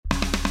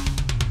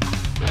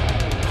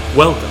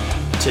Welcome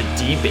to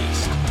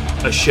Debased,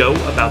 a show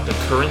about the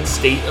current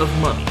state of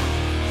money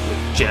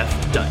with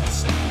Jeff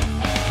Deist.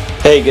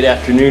 Hey, good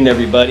afternoon,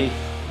 everybody.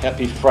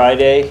 Happy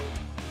Friday.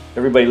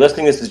 Everybody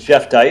listening, this is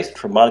Jeff Deist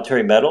from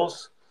Monetary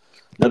Metals.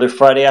 Another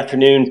Friday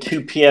afternoon,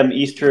 2 p.m.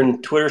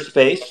 Eastern Twitter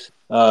space.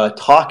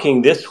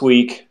 Talking this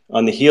week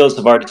on the heels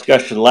of our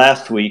discussion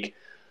last week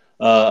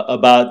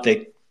about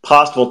the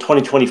possible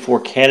 2024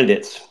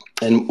 candidates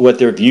and what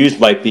their views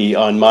might be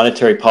on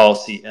monetary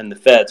policy and the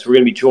Fed. So we're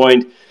going to be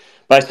joined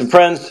by some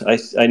friends.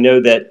 I know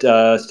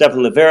that Stephan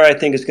Livera, I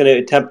think, is going to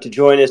attempt to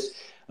join us.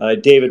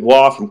 David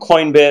Waugh from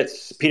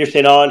Coinbits, Peter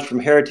St. Onge from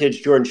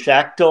Heritage, Jordan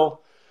Schachtel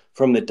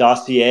from the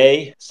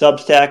Dossier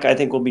Substack, I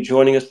think, will be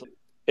joining us.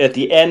 At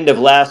the end of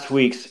last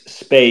week's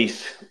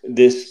space,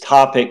 this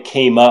topic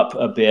came up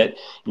a bit,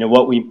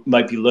 what we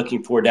might be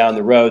looking for down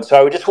the road.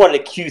 So I just wanted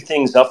to cue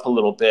things up a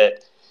little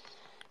bit.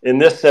 In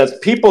this sense,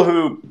 people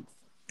who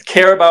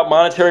care about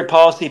monetary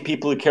policy,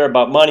 people who care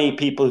about money,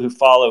 people who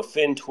follow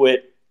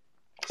FinTwit,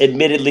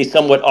 admittedly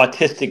somewhat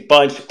autistic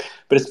bunch,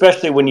 but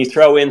especially when you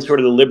throw in sort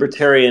of the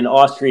libertarian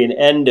Austrian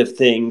end of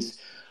things,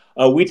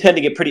 we tend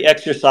to get pretty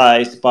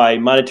exercised by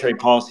monetary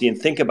policy and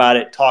think about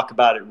it, talk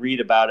about it, read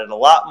about it a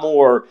lot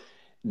more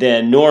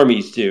than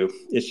normies do.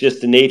 It's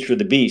just the nature of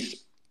the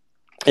beast.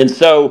 And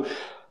so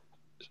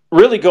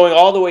really going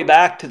all the way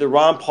back to the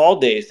Ron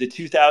Paul days, the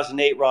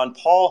 2008 Ron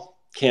Paul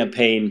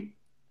campaign,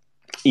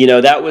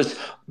 that was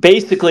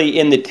basically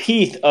in the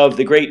teeth of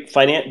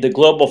the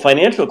global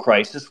financial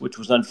crisis, which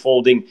was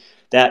unfolding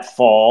that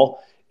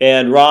fall.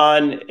 And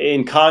Ron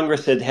in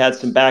Congress had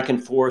some back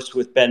and forth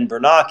with Ben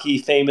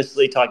Bernanke,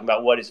 famously talking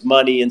about what is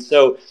money. And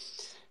so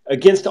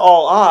against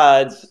all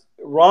odds,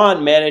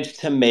 Ron managed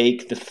to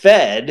make the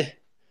Fed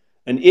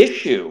an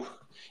issue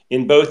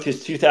in both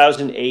his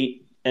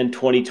 2008 and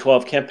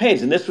 2012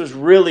 campaigns. And this was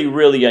really,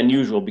 really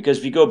unusual because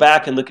if you go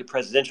back and look at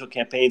presidential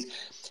campaigns,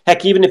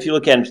 heck, even if you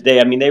look at them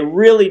today, they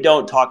really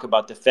don't talk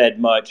about the Fed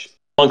much.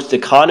 Amongst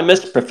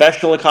economists,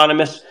 professional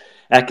economists,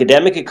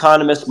 academic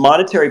economists,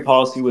 monetary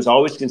policy was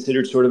always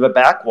considered sort of a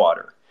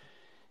backwater.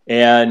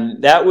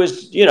 And that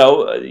was,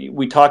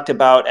 we talked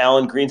about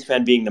Alan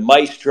Greenspan being the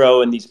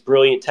maestro and these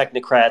brilliant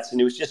technocrats.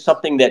 And it was just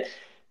something that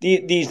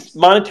these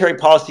monetary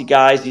policy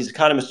guys, these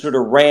economists sort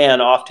of ran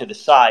off to the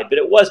side. But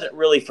it wasn't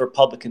really for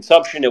public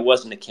consumption. It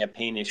wasn't a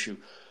campaign issue,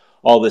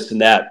 all this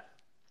and that.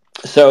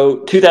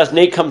 So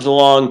 2008 comes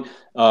along.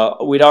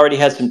 We'd already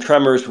had some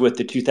tremors with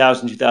the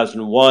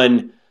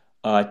 2000-2001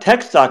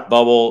 tech stock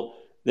bubble.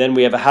 Then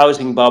we have a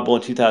housing bubble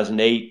in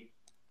 2008.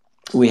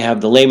 We have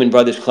the Lehman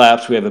Brothers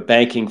collapse. We have a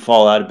banking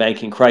fallout, a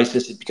banking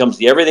crisis. It becomes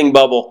the everything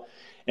bubble.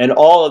 And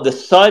all of a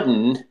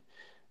sudden,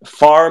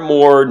 far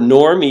more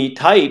normie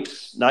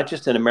types, not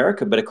just in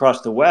America, but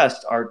across the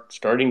West, are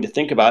starting to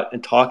think about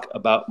and talk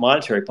about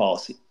monetary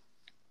policy.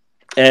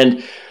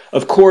 And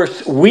of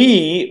course,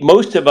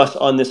 most of us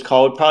on this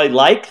call would probably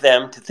like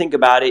them to think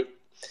about it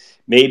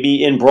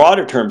maybe in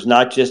broader terms,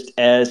 not just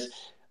as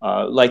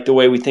like the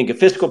way we think of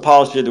fiscal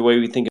policy or the way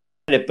we think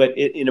of it, but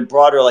in a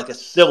broader, like a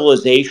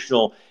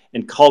civilizational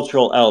and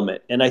cultural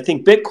element. And I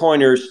think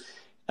Bitcoiners,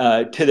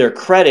 to their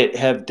credit,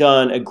 have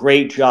done a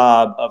great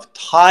job of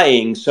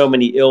tying so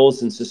many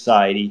ills in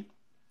society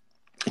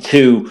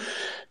to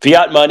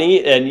fiat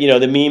money. And,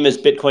 the meme is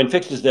Bitcoin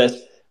fixes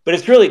this. But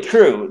it's really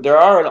true. There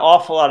are an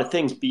awful lot of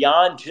things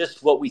beyond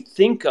just what we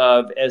think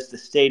of as the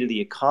state of the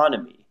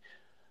economy.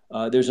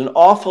 There's an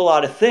awful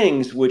lot of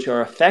things which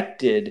are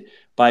affected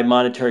by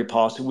monetary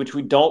policy, which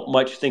we don't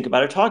much think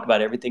about or talk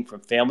about. Everything from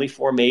family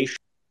formation,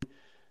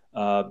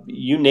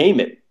 you name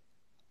it.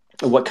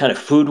 What kind of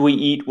food we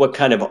eat, what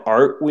kind of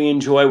art we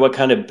enjoy, what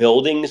kind of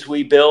buildings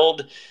we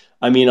build.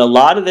 A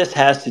lot of this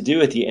has to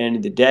do at the end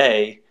of the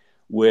day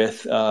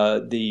with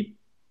the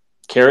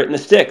carrot and the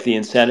stick, the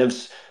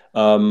incentives,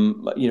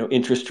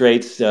 interest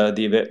rates,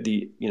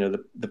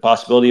 the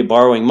possibility of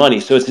borrowing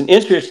money. So it's an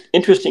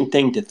interesting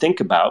thing to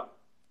think about.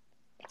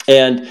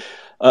 And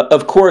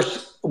of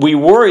course, we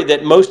worry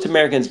that most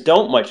Americans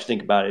don't much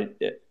think about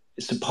it.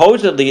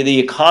 Supposedly, the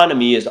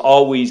economy is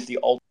always the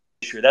ultimate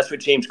issue. That's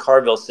what James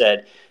Carville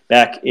said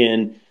back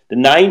in the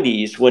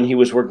 90s when he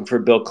was working for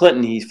Bill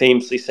Clinton. He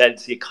famously said,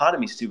 it's the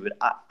economy, stupid.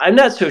 I'm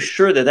not so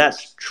sure that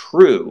that's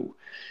true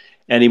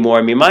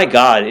anymore. My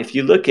God, if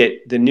you look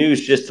at the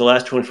news just the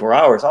last 24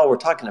 hours, all we're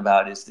talking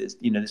about is this,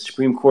 the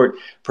Supreme Court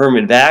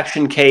affirmative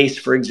action case,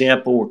 for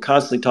example. We're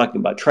constantly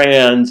talking about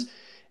trans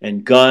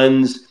and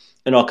guns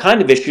and all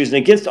kinds of issues. And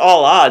against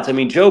all odds,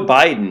 Joe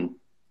Biden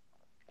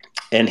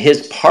and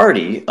his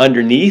party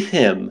underneath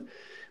him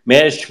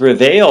managed to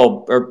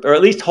prevail or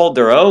at least hold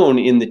their own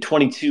in the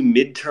 22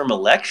 midterm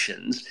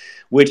elections,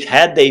 which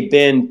had they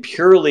been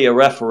purely a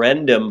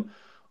referendum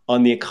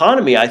on the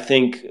economy, I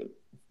think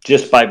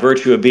just by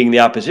virtue of being the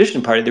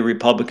opposition party, the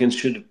Republicans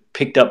should have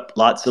picked up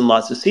lots and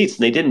lots of seats,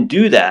 and they didn't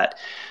do that.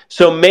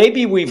 So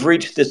maybe we've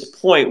reached this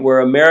point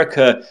where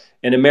America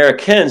and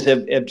Americans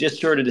have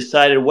just sort of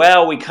decided,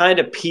 well, we kind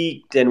of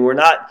peaked and we're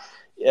not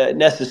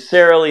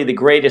necessarily the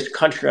greatest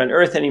country on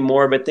earth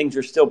anymore, but things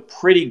are still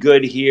pretty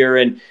good here,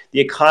 and the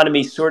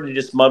economy sort of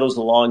just muddles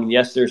along. And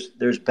yes,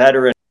 there's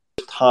better and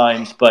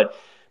times, but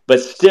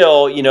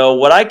still,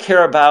 what I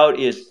care about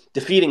is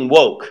defeating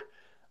woke,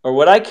 or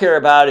what I care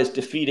about is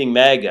defeating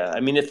MAGA. I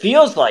mean, it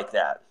feels like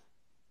that.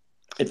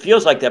 It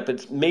feels like that,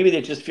 but maybe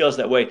it just feels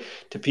that way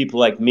to people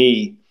like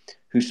me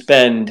who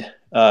spend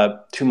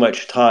too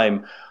much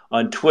time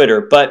on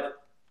Twitter. But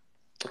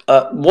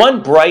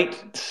one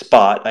bright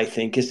spot, I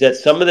think, is that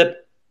some of the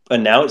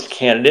announced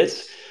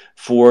candidates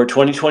for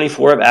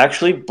 2024 have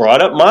actually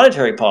brought up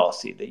monetary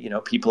policy.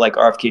 That people like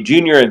RFK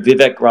Jr. and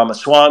Vivek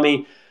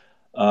Ramaswamy,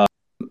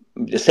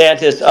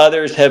 DeSantis,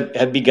 others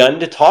have begun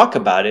to talk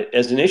about it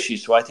as an issue.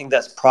 So I think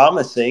that's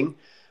promising.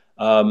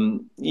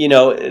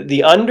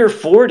 The under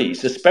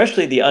 40s,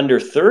 especially the under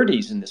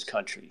 30s in this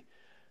country,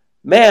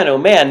 man, oh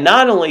man,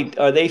 not only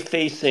are they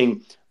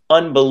facing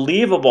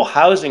unbelievable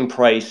housing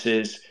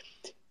prices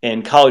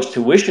and college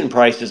tuition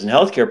prices and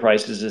healthcare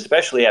prices,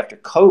 especially after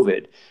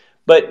COVID,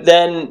 but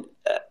then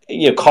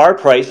car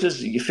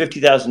prices,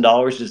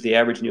 $50,000 is the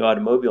average new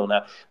automobile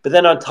now. But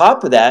then on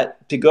top of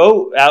that, to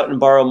go out and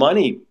borrow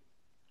money,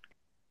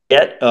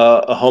 get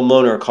a home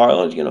loan or a car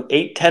loan,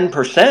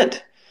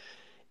 8-10%.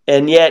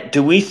 And yet,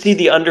 do we see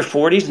the under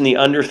 40s and the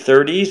under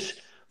 30s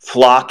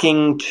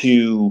flocking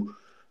to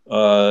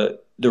the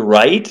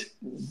right,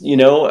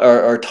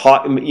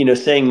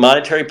 saying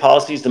monetary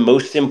policy is the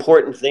most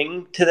important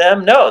thing to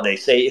them? No, they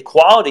say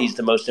equality is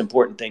the most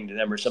important thing to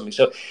them or something.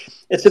 So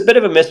it's a bit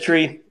of a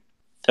mystery,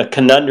 a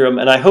conundrum.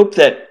 And I hope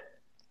I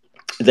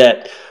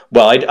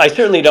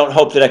certainly don't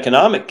hope that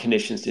economic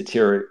conditions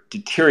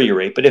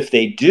deteriorate. But if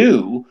they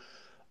do,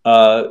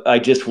 I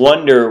just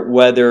wonder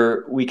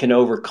whether we can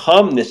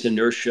overcome this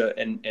inertia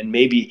and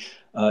maybe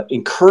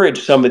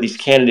encourage some of these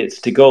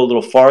candidates to go a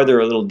little farther,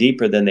 a little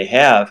deeper than they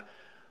have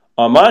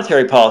on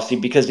monetary policy.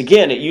 Because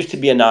again, it used to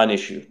be a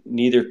non-issue.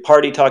 Neither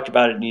party talked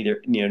about it.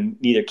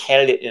 Neither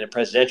candidate in a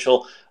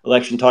presidential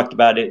election talked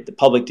about it. The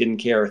public didn't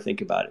care or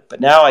think about it. But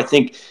now I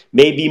think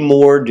maybe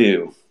more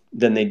do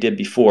than they did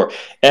before.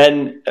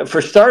 And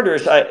for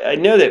starters, I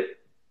know that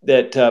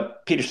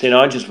Peter St.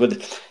 Onge is with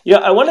it.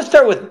 I want to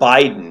start with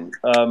Biden.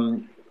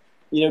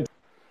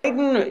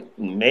 Biden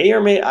may or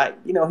may,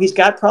 he's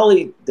got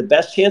probably the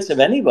best chance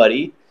of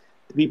anybody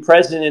to be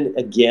president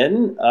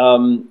again.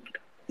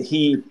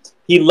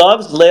 He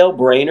loves Lael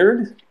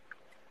Brainerd,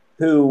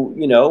 who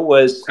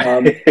was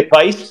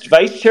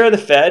vice chair of the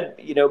Fed.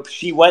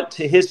 She went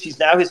to she's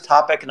now his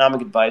top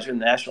economic advisor in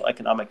the National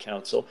Economic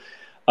Council.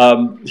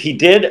 He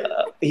did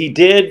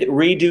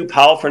redo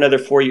Powell for another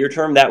 4-year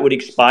term that would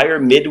expire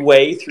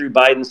midway through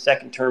Biden's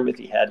second term if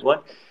he had one.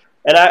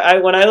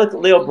 And when I look at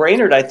Lael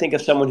Brainerd, I think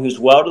of someone who's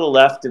well to the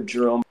left of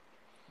Jerome,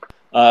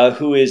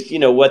 who is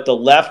what the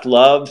left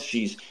loves.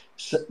 She's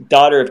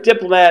daughter of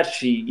diplomats.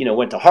 She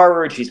went to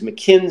Harvard. She's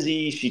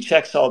McKinsey. She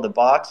checks all the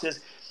boxes,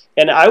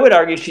 and I would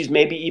argue she's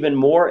maybe even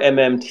more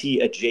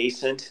MMT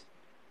adjacent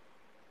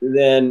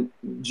than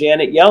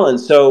Janet Yellen.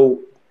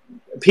 So,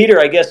 Peter,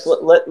 I guess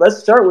let's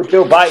start with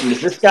Joe Biden.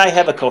 Does this guy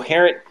have a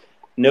coherent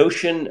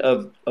notion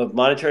of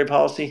monetary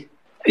policy?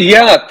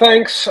 Yeah,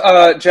 thanks,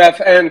 Jeff,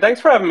 and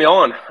thanks for having me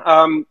on.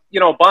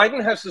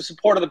 Biden has the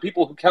support of the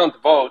people who count the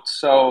votes.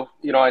 So,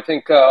 I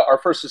think our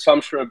first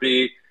assumption would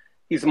be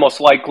he's the most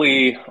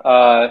likely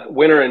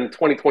winner in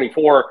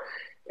 2024.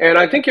 And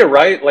I think you're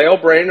right. Lael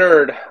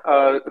Brainerd,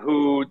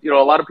 who,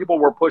 a lot of people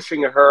were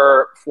pushing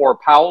her for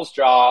Powell's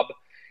job,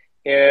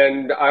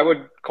 and I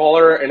would call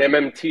her an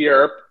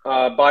MMTer.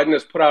 Biden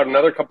has put out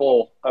another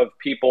couple of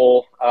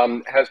people,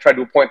 has tried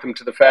to appoint them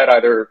to the Fed,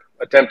 either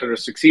attempted or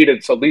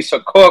succeeded. So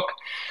Lisa Cook,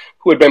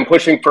 who had been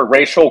pushing for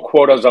racial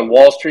quotas on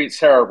Wall Street,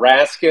 Sarah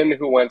Raskin,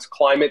 who wants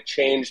climate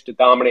change to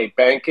dominate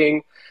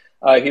banking.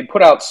 He'd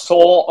put out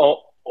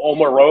Sol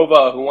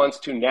Omarova, who wants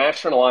to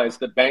nationalize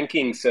the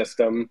banking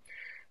system.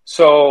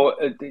 So,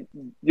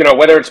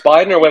 whether it's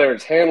Biden or whether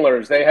it's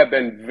handlers, they have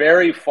been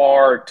very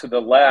far to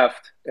the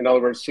left, in other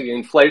words, to the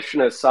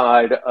inflationist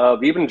side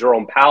of even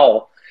Jerome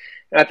Powell.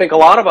 And I think a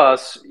lot of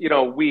us,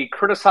 we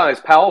criticize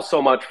Powell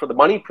so much for the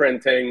money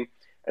printing,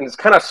 and it's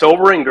kind of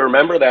sobering to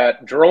remember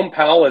that Jerome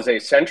Powell is a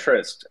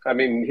centrist. I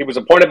mean, he was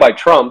appointed by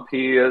Trump.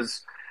 He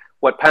is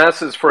what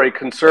passes for a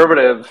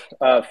conservative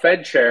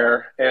Fed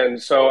chair. And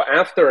so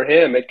after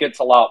him, it gets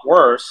a lot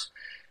worse.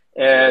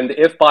 And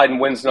if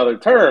Biden wins another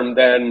term,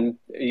 then,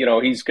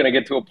 he's going to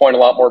get to appoint a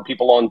lot more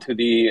people onto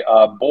the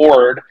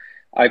board.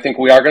 I think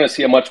we are going to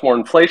see a much more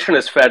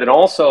inflationist Fed. And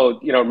also,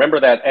 remember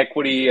that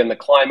equity and the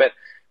climate,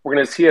 we're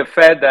going to see a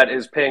Fed that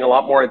is paying a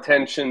lot more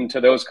attention to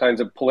those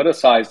kinds of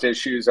politicized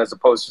issues as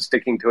opposed to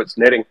sticking to its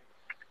knitting.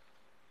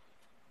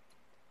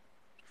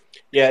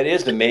 Yeah, it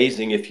is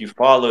amazing if you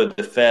follow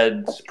the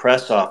Fed's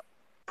press off on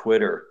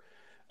Twitter.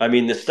 I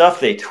mean, the stuff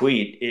they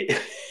tweet,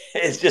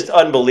 it's just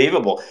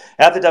unbelievable.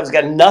 Half the time it's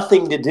got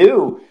nothing to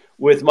do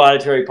with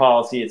monetary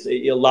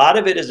policy. A lot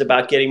of it is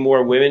about getting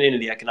more women into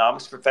the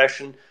economics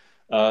profession.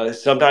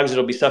 Sometimes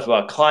it'll be stuff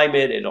about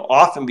climate. It'll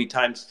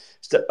oftentimes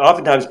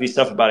be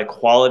stuff about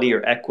equality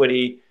or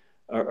equity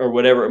or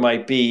whatever it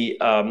might be.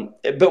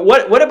 But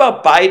what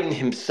about Biden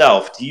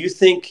himself? Do you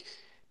think,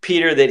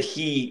 Peter, that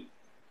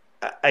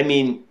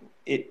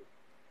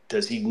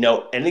does he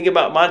know anything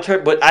about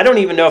monetary? But I don't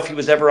even know if he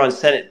was ever on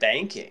Senate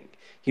banking.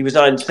 He was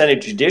on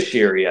Senate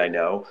Judiciary, I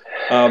know.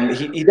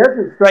 He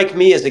doesn't strike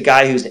me as a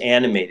guy who's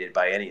animated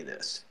by any of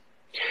this.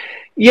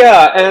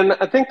 Yeah, and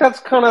I think that's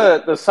kind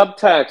of the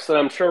subtext that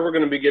I'm sure we're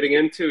going to be getting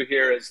into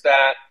here is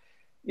that,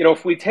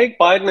 if we take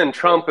Biden and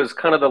Trump as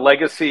kind of the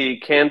legacy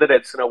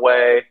candidates in a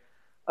way,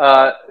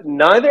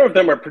 neither of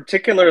them are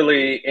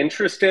particularly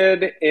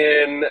interested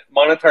in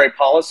monetary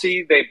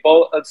policy. They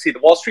both, let's see, the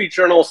Wall Street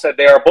Journal said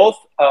they are both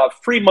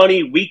free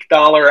money, weak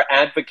dollar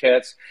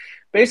advocates.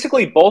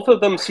 Basically, both of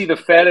them see the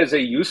Fed as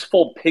a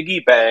useful piggy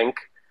bank.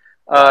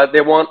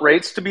 They want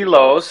rates to be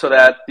low so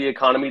that the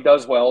economy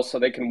does well, so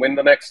they can win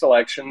the next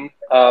election.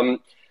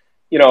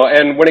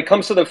 And when it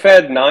comes to the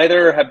Fed,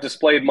 neither have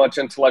displayed much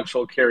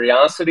intellectual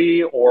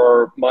curiosity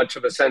or much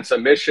of a sense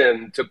of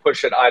mission to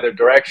push it either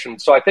direction.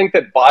 So I think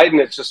that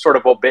Biden is just sort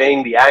of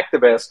obeying the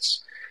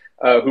activists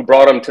who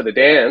brought him to the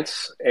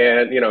dance,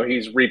 and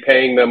he's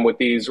repaying them with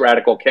these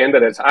radical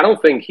candidates. I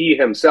don't think he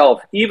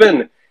himself,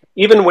 even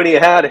when he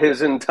had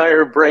his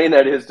entire brain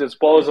at his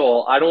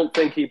disposal, I don't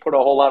think he put a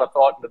whole lot of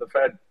thought into the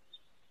Fed.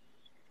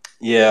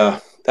 Yeah,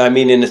 I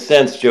mean, in a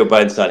sense, Joe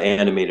Biden's not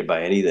animated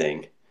by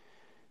anything,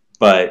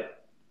 but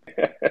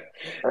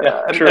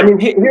Yeah, true. I mean,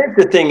 here's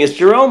the thing: is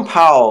Jerome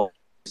Powell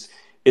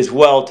is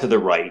well to the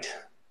right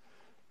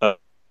of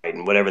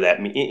Biden, whatever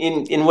that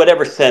means. In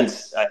whatever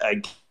sense,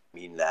 I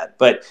mean that,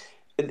 but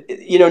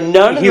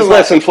none of he's the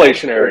less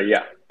inflationary.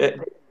 Yeah,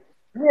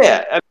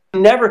 yeah, I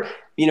mean, never.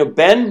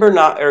 Ben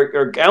Bernanke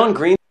or Alan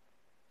Green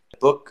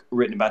book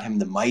written about him,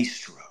 The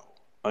Maestro.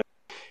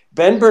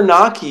 Ben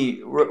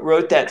Bernanke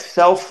wrote that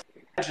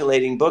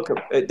self-flagellating book,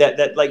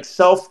 that like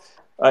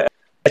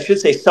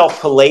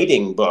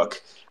self-flagellating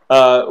book,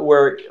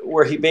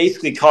 where he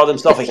basically called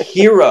himself a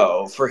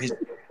hero for his,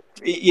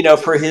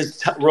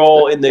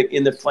 role in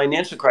the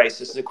financial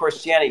crisis. And of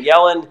course, Janet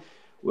Yellen,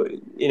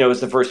 was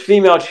the first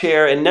female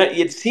chair, and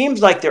it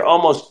seems like they're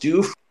almost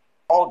due for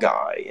a fall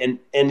guy.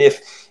 And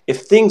if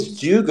things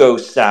do go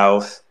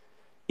south,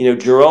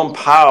 Jerome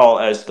Powell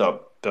as the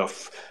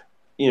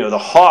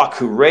hawk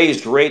who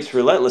raised rates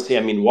relentlessly.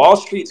 I mean, Wall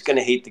Street's going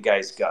to hate the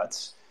guy's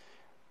guts.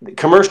 The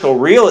commercial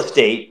real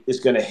estate is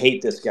going to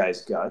hate this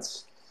guy's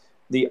guts.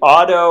 The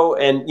auto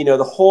and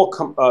the whole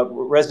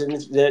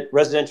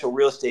residential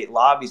real estate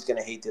lobby is going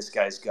to hate this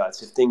guy's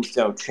guts if things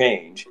don't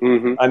change.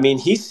 Mm-hmm. I mean,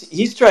 he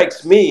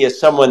strikes me as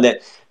someone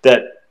that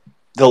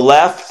the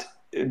left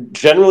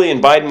generally,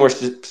 and Biden more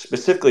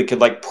specifically, could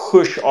like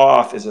push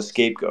off as a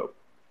scapegoat.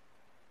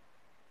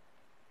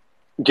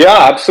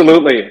 Yeah,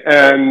 absolutely.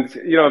 And,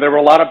 there were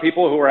a lot of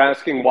people who were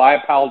asking why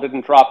Powell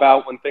didn't drop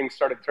out when things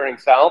started turning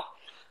south.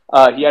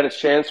 He had his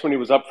chance when he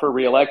was up for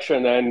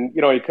re-election, and,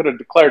 he could have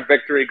declared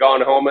victory,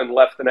 gone home, and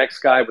left the next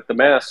guy with the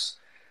mess.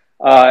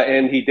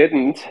 And he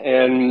didn't.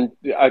 And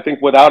I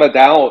think without a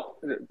doubt,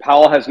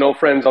 Powell has no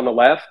friends on the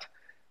left.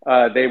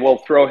 They will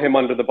throw him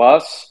under the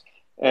bus.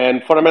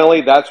 And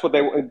fundamentally, that's what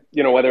they,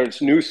 whether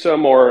it's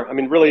Newsom or,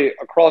 really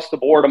across the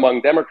board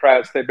among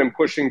Democrats, they've been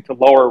pushing to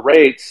lower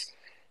rates.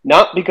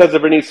 Not because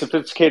of any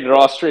sophisticated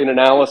Austrian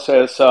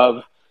analysis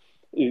of,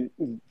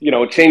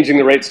 changing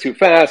the rates too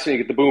fast and you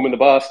get the boom and the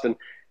bust and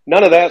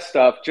none of that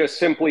stuff. Just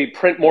simply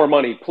print more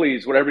money,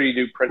 please. Whatever you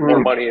do, print more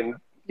money. And,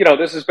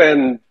 this has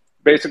been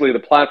basically the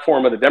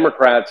platform of the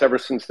Democrats ever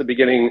since the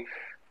beginning of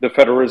the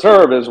Federal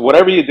Reserve is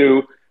whatever you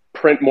do,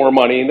 print more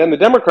money. And then the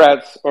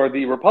Democrats or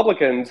the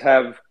Republicans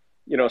have,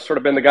 sort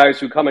of been the guys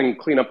who come and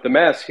clean up the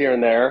mess here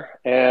and there.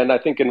 And I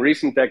think in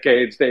recent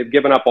decades, they've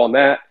given up on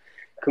that,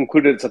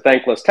 concluded it's a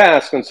thankless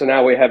task, and so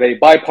now we have a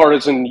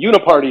bipartisan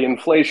uniparty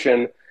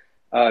inflation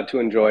to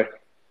enjoy.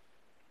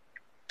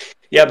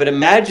 Yeah, but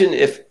imagine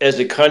if, as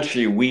a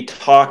country, we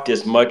talked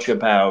as much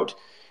about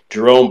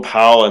Jerome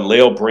Powell and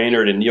Lael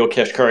Brainerd and Neel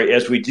Kashkari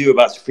as we do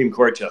about Supreme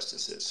Court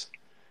justices.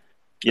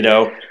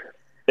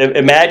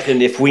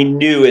 Imagine if we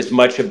knew as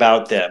much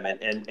about them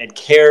and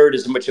cared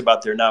as much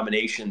about their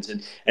nominations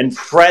and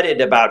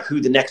fretted about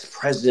who the next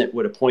president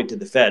would appoint to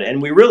the Fed.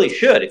 And we really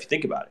should, if you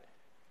think about it.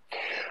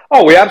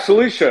 Oh, we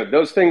absolutely should.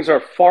 Those things are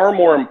far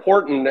more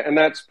important. And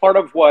that's part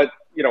of what,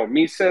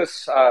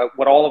 Mises,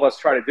 what all of us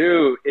try to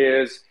do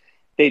is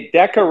they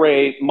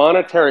decorate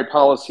monetary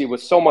policy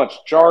with so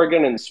much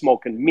jargon and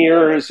smoke and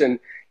mirrors. And,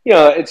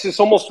 it's this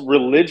almost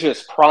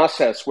religious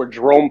process where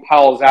Jerome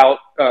Powell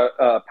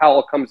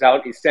comes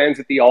out, he stands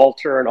at the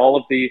altar and all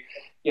of the,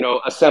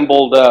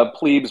 assembled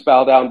plebes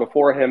bow down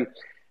before him.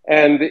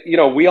 And,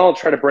 we all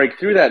try to break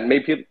through that and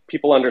make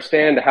people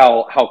understand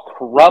how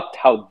corrupt,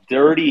 how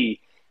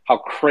dirty, how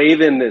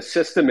craven this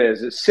system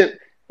is.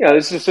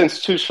 This is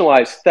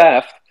institutionalized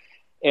theft.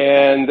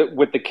 And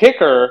with the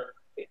kicker,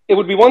 it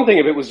would be one thing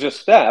if it was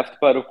just theft.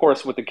 But of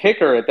course, with the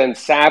kicker, it then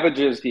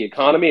savages the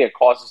economy. It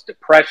causes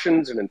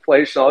depressions and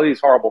inflation, all these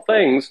horrible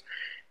things.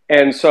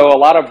 And so a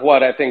lot of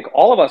what I think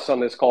all of us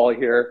on this call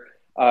here,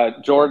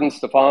 Jordan,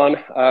 Stefan,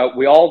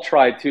 we all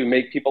try to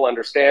make people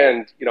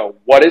understand,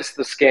 what is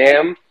the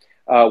scam?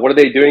 What are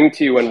they doing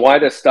to you? And why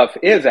this stuff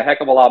is a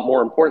heck of a lot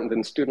more important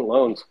than student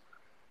loans.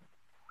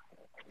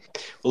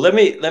 Well, let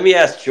me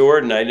ask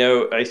Jordan. I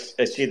know I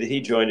see that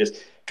he joined us.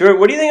 Jordan,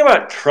 what do you think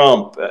about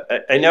Trump?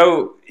 I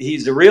know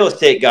he's a real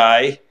estate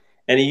guy,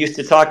 and he used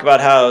to talk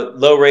about how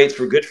low rates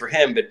were good for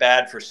him but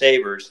bad for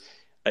savers.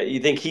 You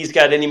think he's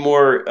got any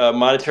more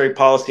monetary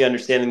policy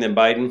understanding than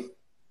Biden?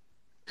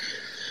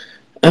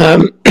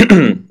 Um,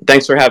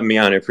 Thanks for having me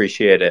on. I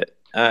appreciate it.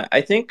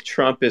 I think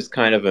Trump is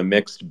kind of a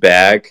mixed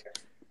bag,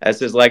 as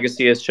his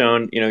legacy has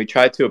shown. You know, he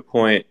tried to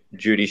appoint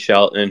Judy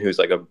Shelton, who's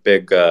like a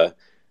big or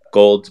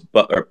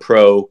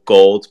pro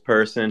gold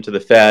person, to the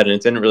Fed, and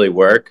it didn't really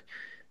work.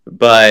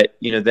 But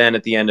then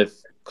at the end of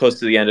close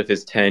to the end of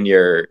his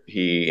tenure,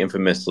 he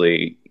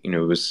infamously,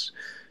 was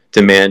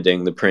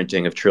demanding the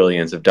printing of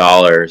trillions of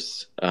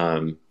dollars.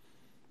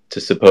 To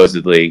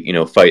supposedly,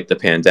 fight the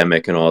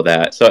pandemic and all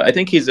that. So I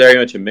think he's very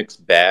much a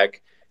mixed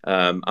bag.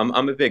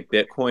 I'm a big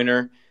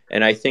Bitcoiner,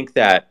 and I think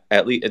that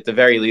at the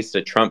very least,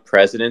 a Trump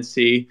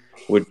presidency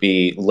would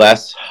be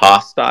less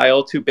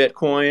hostile to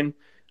Bitcoin,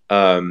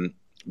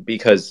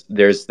 because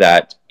there's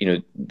that.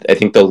 I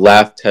think the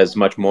left has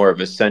much more of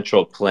a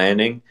central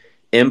planning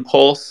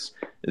impulse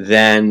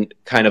than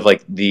kind of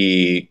like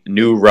the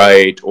new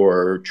right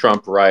or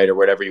Trump right or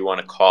whatever you want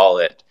to call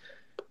it.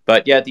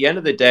 But yeah, at the end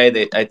of the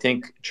day, I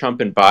think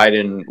Trump and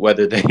Biden,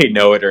 whether they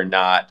know it or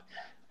not,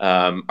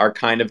 are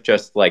kind of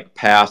just like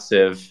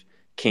passive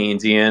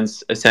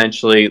Keynesians,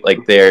 essentially.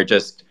 Like they're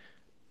just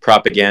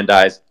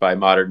propagandized by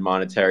modern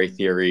monetary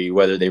theory,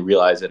 whether they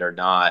realize it or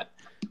not.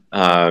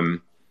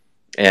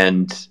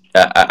 And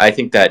I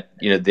think that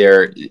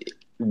there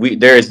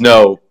is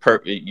no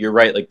you're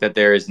right, like that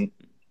there is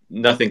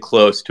nothing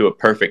close to a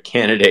perfect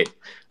candidate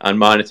on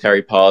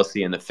monetary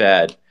policy in the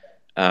Fed.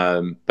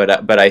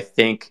 But I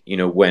think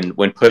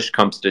when push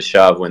comes to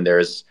shove, when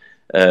there's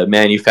a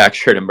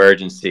manufactured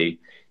emergency,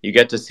 you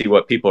get to see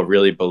what people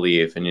really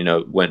believe. And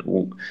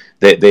when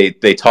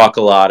they talk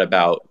a lot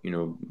about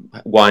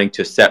wanting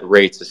to set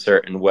rates a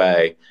certain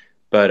way,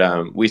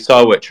 but we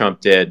saw what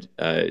Trump did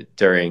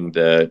during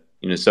the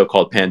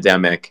so-called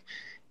pandemic,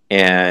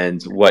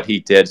 and what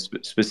he did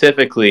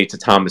specifically to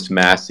Thomas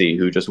Massie,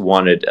 who just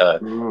wanted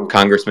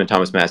Congressman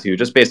Thomas Massie, who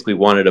just basically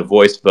wanted a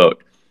voice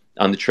vote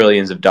on the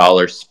trillions of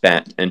dollars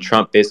spent, and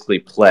Trump basically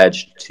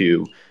pledged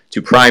to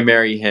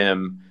primary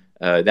him.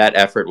 That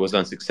effort was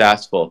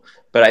unsuccessful,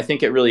 but I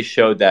think it really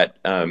showed that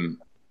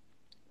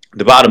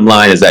the bottom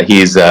line is that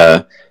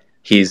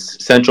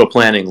he's central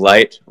planning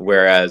light,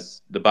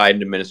 whereas the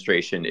Biden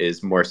administration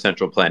is more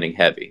central planning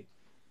heavy.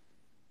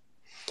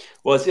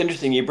 Well, it's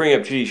interesting you bring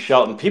up Judy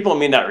Shelton. People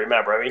may not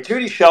remember. I mean,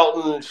 Judy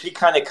Shelton, she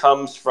kind of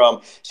comes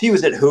from, she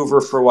was at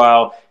Hoover for a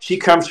while. She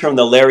comes from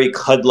the Larry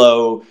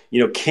Kudlow,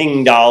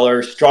 King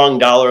dollar, strong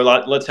dollar,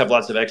 let's have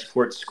lots of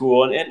export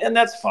school. And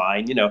that's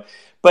fine,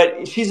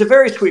 But she's a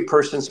very sweet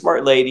person,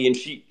 smart lady, and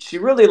she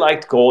really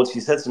liked gold. She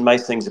said some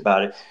nice things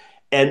about it.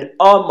 And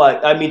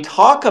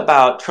talk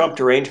about Trump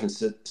derangement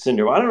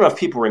syndrome. I don't know if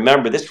people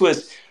remember. This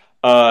was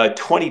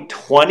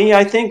 2020,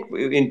 I think.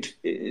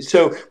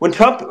 So when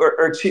Trump,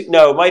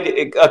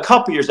 a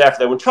couple years after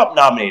that, when Trump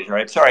nominated her,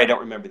 I'm sorry, I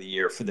don't remember the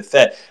year, for the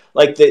Fed,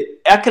 like the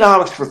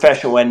economics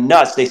profession went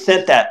nuts. They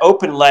sent that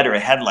open letter.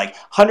 It had like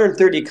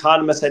 130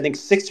 economists, I think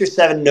 6 or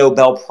 7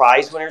 Nobel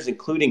Prize winners,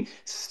 including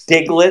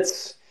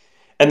Stiglitz.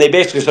 And they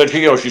basically said,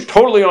 she's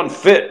totally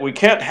unfit. We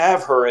can't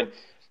have her.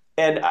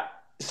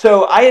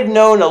 So I had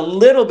known a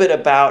little bit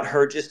about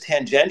her just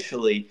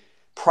tangentially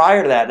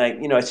prior to that.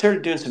 And I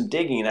started doing some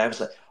digging, and I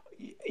was like,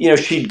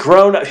 she'd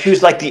grown up. She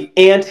was like the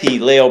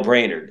anti-Lael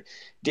Brainerd,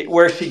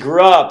 where she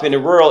grew up in a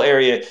rural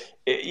area.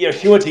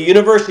 She went to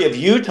University of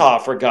Utah,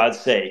 for God's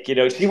sake.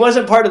 She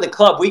wasn't part of the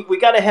club. We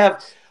got to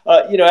have,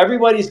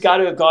 everybody's got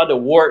to have gone to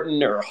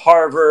Wharton or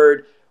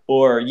Harvard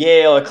or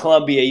Yale or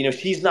Columbia.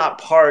 She's not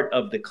part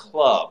of the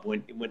club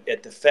when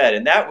at the Fed.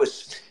 And that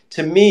was,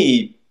 to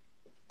me,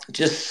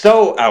 just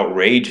so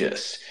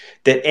outrageous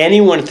that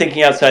anyone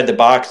thinking outside the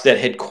box that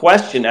had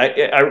questioned,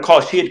 I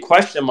recall she had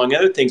questioned, among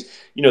other things,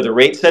 the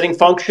rate setting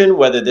function,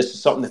 whether this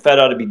is something the Fed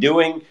ought to be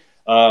doing,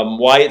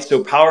 why it's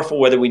so powerful,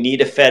 whether we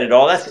need a Fed at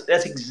all.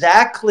 That's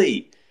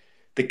exactly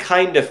the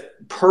kind of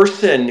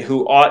person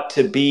who ought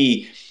to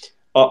be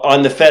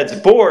on the Fed's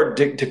board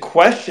to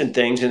question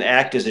things and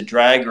act as a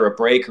drag or a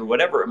brake or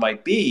whatever it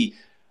might be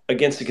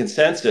against the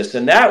consensus.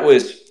 And that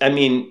was, to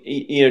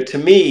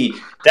me,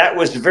 that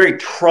was a very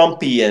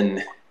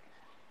Trumpian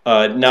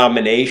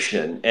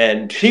nomination,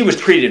 and she was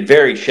treated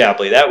very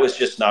shabbily. That was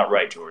just not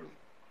right, Jordan.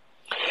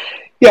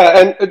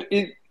 Yeah, and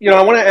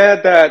I want to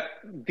add that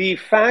the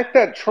fact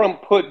that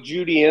Trump put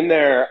Judy in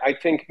there, I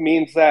think,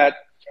 means that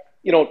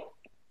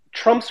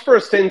Trump's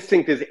first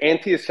instinct is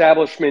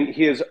anti-establishment.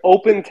 He is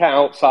open to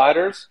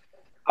outsiders.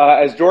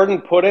 As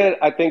Jordan put it,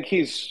 I think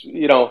he's,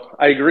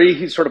 I agree,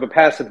 he's sort of a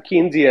passive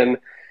Keynesian,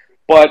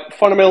 but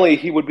fundamentally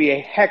he would be a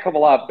heck of a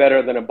lot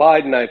better than a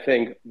Biden, I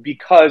think,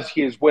 because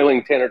he is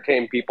willing to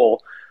entertain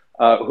people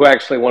who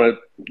actually want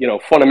to,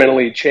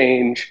 fundamentally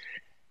change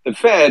the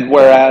Fed,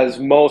 whereas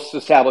most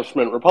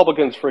establishment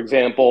Republicans, for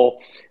example,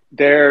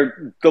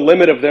 the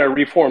limit of their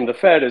reform the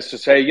Fed is to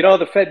say,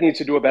 the Fed needs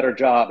to do a better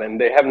job, and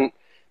they haven't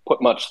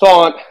put much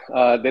thought.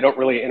 They don't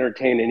really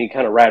entertain any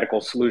kind of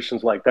radical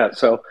solutions like that.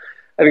 So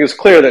I think it's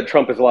clear that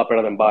Trump is a lot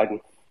better than Biden.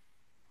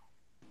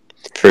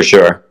 For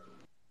sure.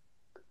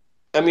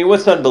 I mean,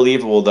 what's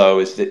unbelievable, though,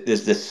 is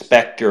the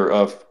specter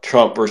of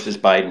Trump versus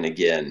Biden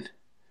again.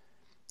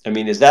 I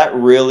mean, is that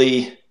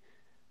really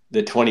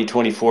the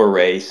 2024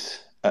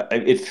 race?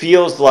 It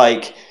feels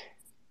like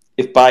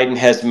if Biden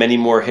has many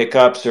more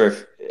hiccups, or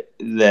if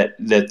that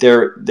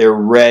they're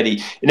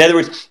ready. In other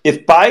words,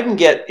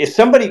 if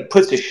somebody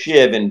puts a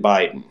shiv in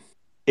Biden,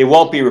 it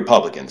won't be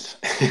Republicans,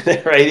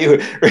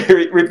 right?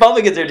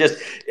 Republicans are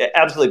just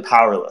absolutely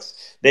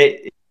powerless.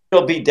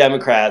 It'll be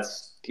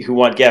Democrats who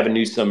want Gavin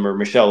Newsom or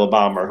Michelle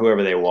Obama or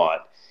whoever they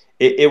want.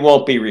 It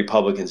won't be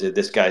Republicans if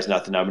this guy's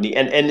not the nominee.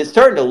 And it's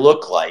starting to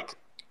look like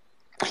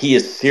he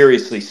is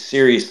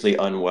seriously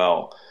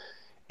unwell.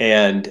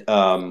 And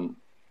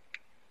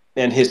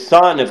his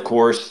son, of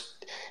course,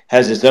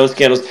 has his own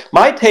scandals.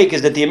 My take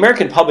is that the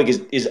American public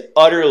is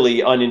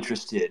utterly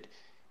uninterested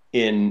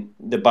in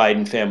the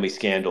Biden family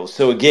scandals.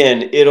 So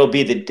again, it'll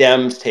be the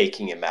Dems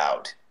taking him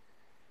out.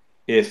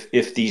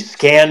 If these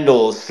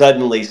scandals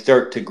suddenly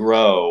start to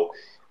grow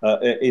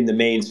in the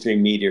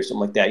mainstream media or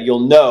something like that,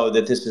 you'll know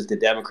that this is the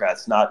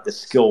Democrats, not the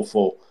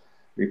skillful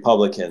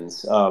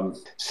Republicans.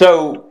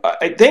 So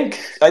I think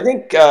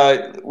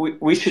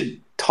we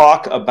should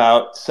talk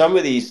about some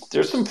of these.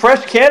 There's some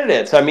fresh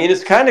candidates. I mean,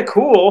 it's kind of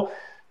cool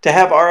to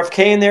have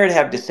RFK in there, to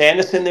have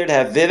DeSantis in there, to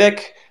have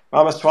Vivek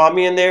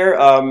Ramaswamy in there.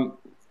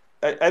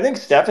 I think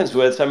Stefan's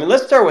with us. I mean,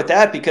 let's start with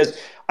that, because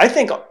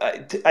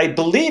I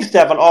believe,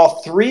 Stefan,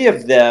 all three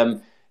of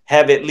them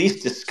have at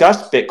least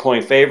discussed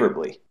Bitcoin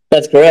favorably.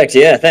 That's correct.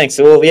 Yeah, thanks.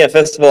 Well, yeah,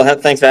 first of all,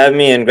 thanks for having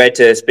me, and great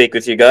to speak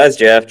with you guys,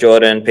 Jeff,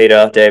 Jordan,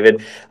 Peter,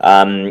 David.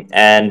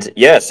 And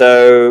yeah,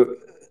 so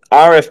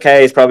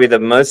RFK is probably the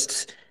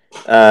most,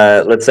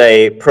 let's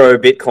say,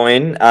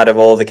 pro-Bitcoin out of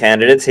all the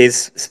candidates.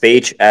 His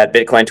speech at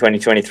Bitcoin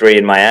 2023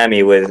 in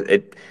Miami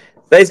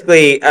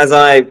basically, as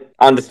I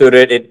understood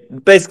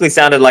it basically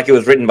sounded like it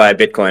was written by a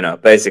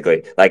Bitcoiner,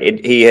 basically. Like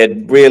he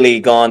had really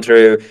gone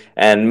through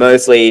and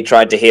mostly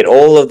tried to hit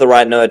all of the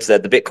right notes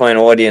that the Bitcoin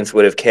audience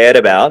would have cared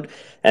about.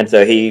 And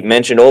so he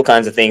mentioned all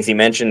kinds of things. He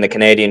mentioned the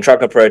Canadian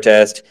trucker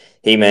protest.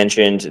 He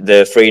mentioned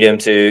the freedom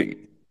to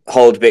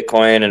hold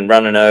Bitcoin and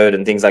run a node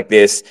and things like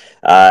this.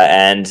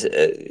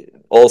 And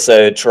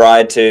also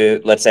tried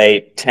to, let's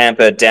say,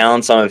 tamper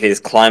down some of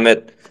his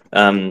climate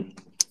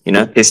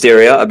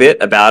hysteria a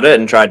bit about it,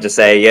 and tried to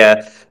say,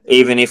 yeah,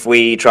 even if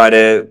we try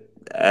to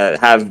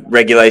have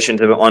regulations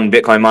on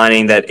Bitcoin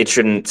mining, that it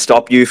shouldn't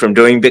stop you from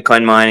doing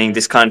Bitcoin mining,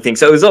 this kind of thing.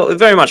 So it was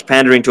very much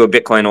pandering to a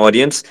Bitcoin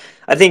audience.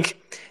 I think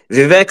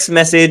Vivek's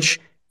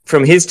message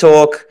from his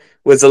talk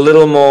was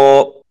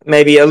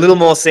maybe a little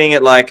more seeing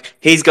it like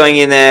he's going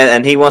in there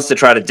and he wants to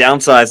try to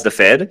downsize the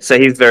Fed. So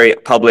he's very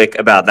public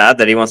about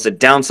that he wants to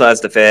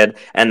downsize the Fed,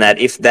 and that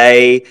if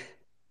they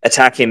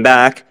attack him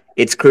back,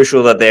 it's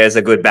crucial that there's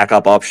a good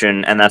backup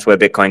option, and that's where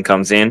Bitcoin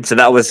comes in. So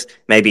that was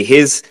maybe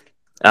his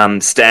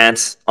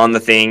stance on the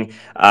thing.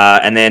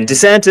 And then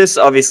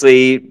DeSantis,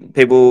 obviously,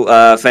 people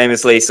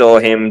famously saw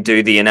him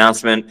do the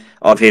announcement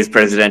of his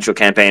presidential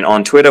campaign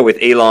on Twitter with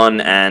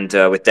Elon and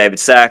with David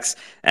Sachs.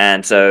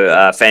 And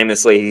so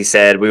famously he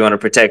said, we want to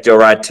protect your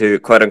right to,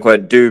 quote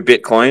unquote, do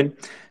Bitcoin.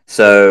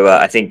 So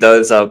I think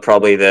those are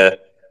probably the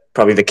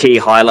key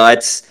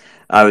highlights,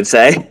 I would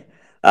say.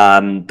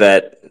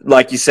 But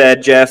like you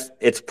said, Jeff,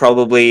 it's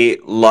probably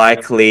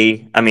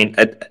likely, I mean,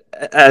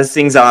 as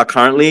things are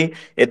currently,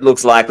 it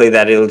looks likely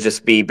that it'll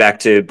just be back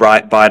to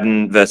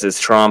Biden versus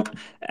Trump,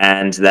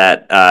 and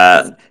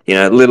that,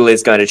 little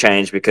is going to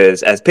change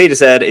because, as Peter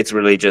said, it's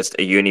really just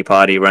a uni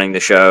party running the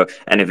show.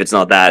 And if it's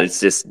not that, it's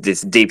just this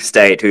deep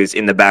state who's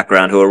in the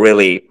background, who are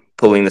really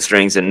pulling the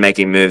strings and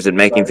making moves and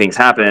making things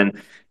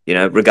happen,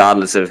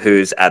 regardless of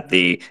who's at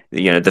the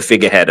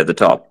figurehead at the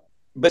top.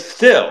 But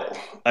still,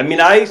 I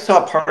mean, I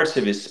saw parts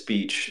of his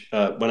speech.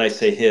 When I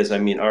say his, I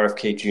mean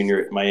RFK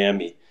Jr. at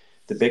Miami,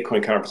 the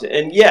Bitcoin conference.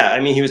 And yeah, I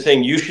mean, he was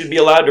saying you should be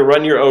allowed to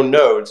run your own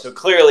node. So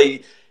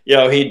clearly,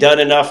 he'd done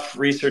enough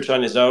research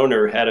on his own,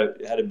 or had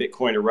a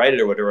Bitcoiner write it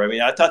or whatever. I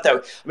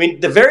mean,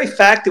 the very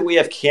fact that we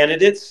have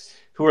candidates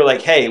who are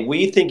like, hey,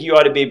 we think you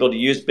ought to be able to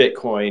use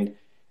Bitcoin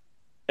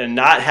and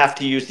not have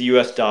to use the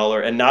US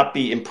dollar and not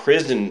be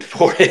imprisoned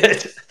for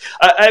it.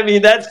 I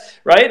mean, that's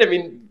right. I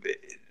mean,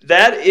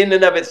 that in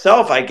and of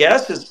itself, I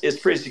guess, is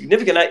pretty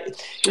significant.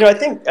 I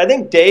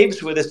think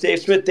Dave's with us. Dave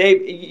Smith.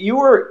 Dave,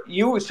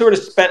 you sort of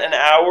spent an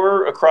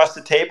hour across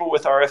the table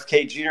with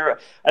RFK Jr.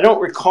 I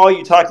don't recall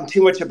you talking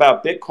too much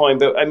about Bitcoin,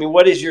 but I mean,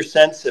 what is your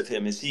sense of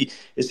him? Is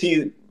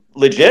he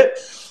legit?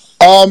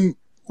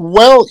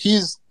 Well,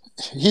 he's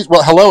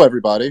well. Hello,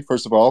 everybody.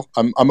 First of all,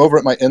 I'm over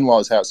at my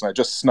in-laws' house, and I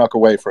just snuck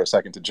away for a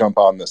second to jump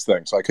on this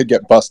thing, so I could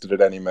get busted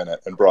at any minute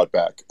and brought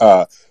back.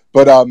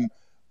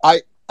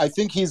 I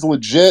think he's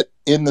legit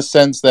in the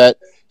sense that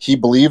he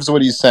believes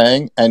what he's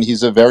saying, and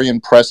he's a very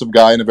impressive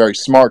guy and a very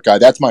smart guy.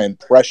 That's my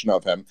impression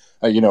of him.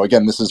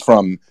 Again, this is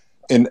from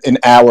an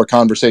hour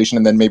conversation,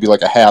 and then maybe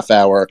like a half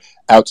hour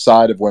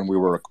outside of when we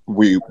were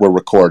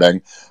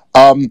recording.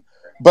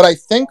 But I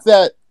think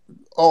that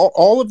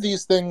all of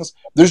these things,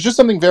 there's just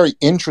something very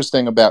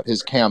interesting about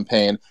his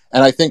campaign.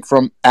 And I think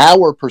from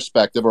our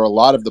perspective, or a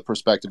lot of the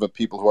perspective of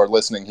people who are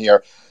listening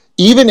here,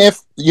 even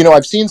if,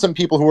 I've seen some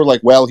people who are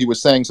like, well, he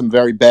was saying some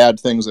very bad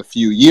things a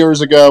few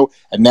years ago,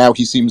 and now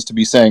he seems to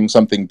be saying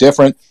something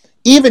different.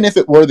 Even if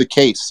it were the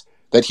case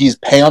that he's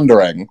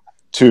pandering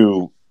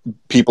to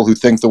people who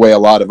think the way a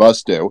lot of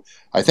us do,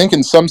 I think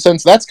in some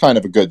sense that's kind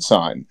of a good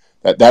sign.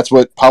 That's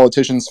what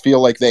politicians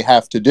feel like they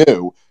have to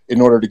do in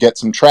order to get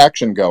some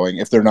traction going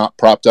if they're not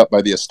propped up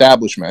by the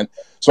establishment.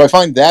 So I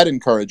find that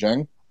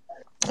encouraging.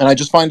 And I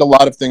just find a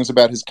lot of things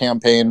about his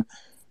campaign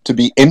to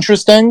be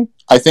interesting.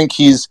 I think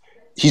he's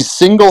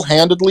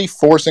single-handedly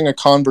forcing a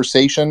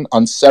conversation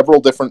on several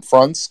different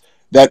fronts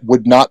that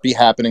would not be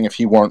happening if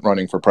he weren't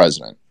running for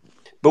president.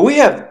 But we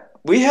have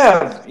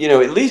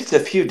at least a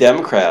few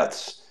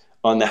Democrats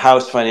on the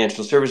House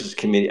Financial Services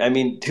Committee. I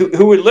mean,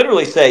 who would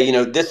literally say,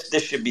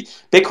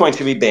 Bitcoin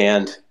should be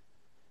banned.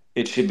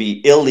 It should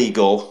be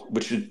illegal,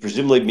 which would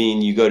presumably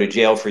mean you go to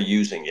jail for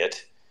using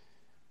it.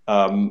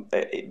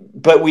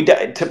 But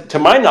to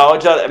my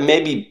knowledge,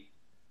 maybe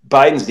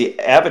Biden's the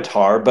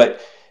avatar,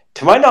 but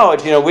to my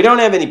knowledge, we don't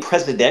have any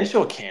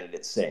presidential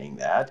candidates saying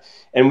that.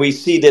 And we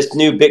see this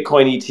new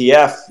Bitcoin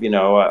ETF,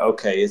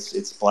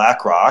 it's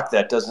BlackRock.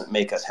 That doesn't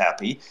make us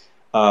happy.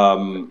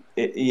 But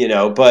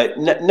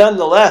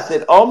nonetheless,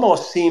 it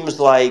almost seems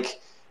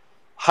like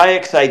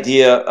Hayek's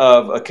idea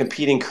of a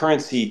competing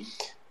currency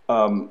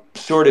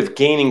sort of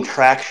gaining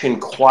traction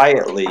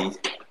quietly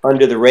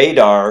under the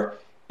radar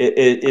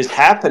is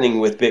happening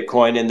with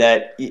Bitcoin, and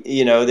that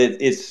that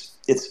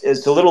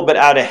it's a little bit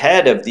out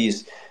ahead of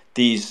these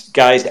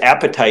guys'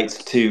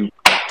 appetites to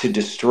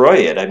destroy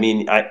it. I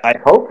mean, I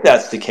hope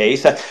that's the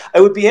case. It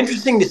would be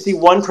interesting to see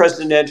one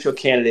presidential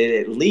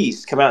candidate at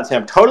least come out and say,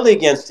 I'm totally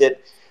against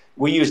it.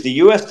 We use the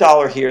U.S.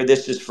 dollar here.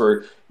 This is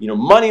for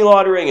money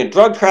laundering and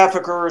drug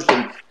traffickers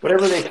and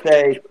whatever they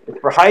say. It's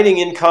for hiding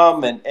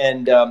income, and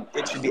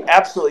it should be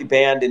absolutely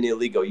banned and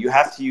illegal. You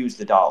have to use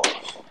the dollar.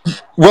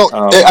 Well,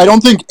 I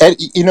don't think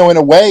in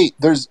a way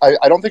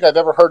I don't think I've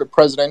ever heard a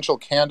presidential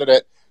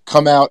candidate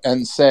come out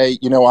and say,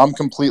 I'm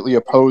completely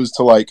opposed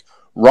to like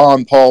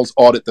Ron Paul's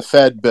audit the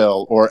Fed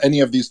bill or any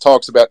of these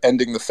talks about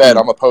ending the Fed.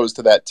 I'm opposed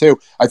to that too.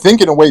 I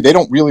think in a way they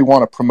don't really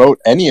want to promote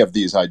any of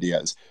these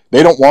ideas.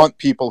 They don't want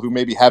people who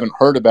maybe haven't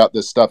heard about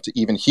this stuff to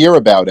even hear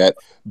about it.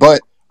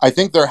 But I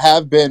think there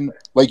have been,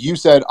 like you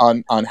said,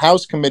 on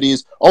House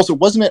committees. Also,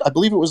 wasn't it? I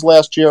believe it was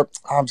last year.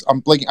 I'm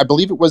blanking. I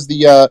believe it was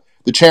the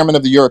chairman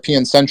of the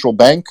European Central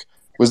Bank.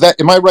 Was that?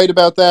 Am I right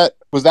about that?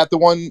 Was that the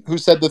one who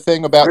said the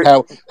thing about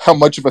how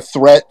much of a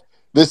threat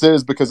this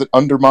is because it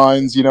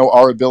undermines,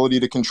 our ability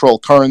to control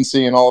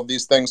currency and all of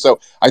these things. So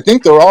I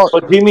think there are.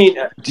 Well, do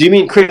you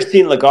mean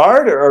Christine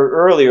Lagarde or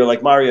earlier,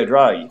 like Mario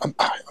Draghi?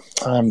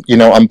 I'm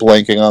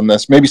blanking on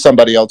this. Maybe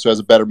somebody else who has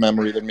a better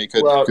memory than me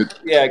could.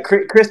 Yeah,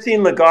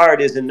 Christine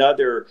Lagarde is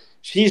another.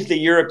 She's the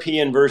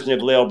European version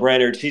of Lael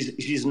Brainerd.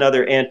 She's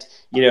another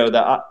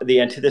the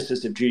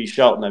antithesis of Judy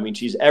Shelton. I mean,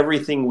 she's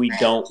everything we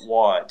don't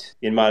want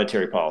in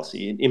monetary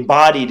policy,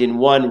 embodied in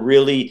one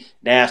really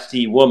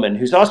nasty woman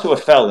who's also a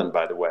felon,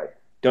 by the way.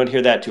 Don't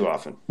hear that too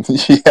often.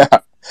 Yeah,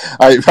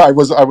 I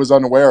was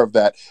unaware of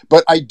that,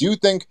 but I do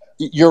think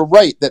you're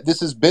right that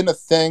this has been a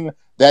thing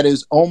that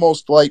is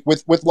almost like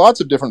with lots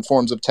of different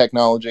forms of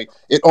technology,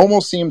 it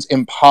almost seems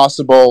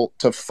impossible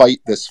to fight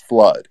this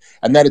flood,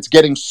 and that it's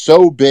getting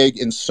so big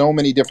in so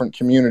many different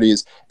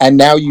communities. And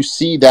now you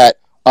see that,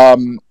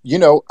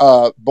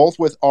 both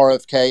with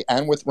RFK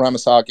and with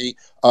Ramaswamy,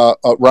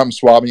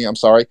 I'm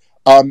sorry,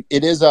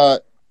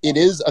 it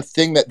is a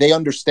thing that they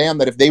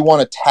understand that if they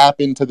want to tap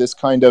into this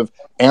kind of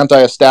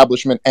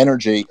anti-establishment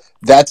energy,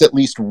 that's at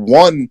least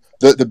one,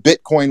 the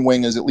Bitcoin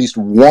wing is at least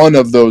one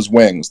of those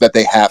wings that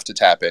they have to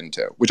tap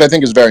into, which I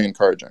think is very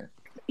encouraging.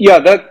 Yeah,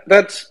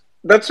 that's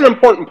an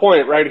important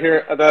point right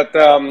here. That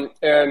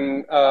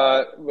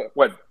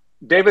what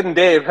David and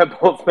Dave have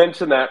both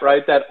mentioned that,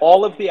 right? That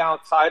all of the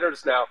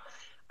outsiders now,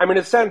 I mean,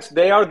 in a sense,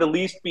 they are the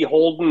least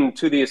beholden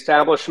to the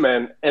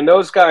establishment, and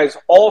those guys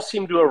all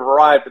seem to have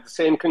arrived at the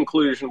same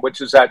conclusion, which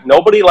is that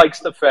nobody likes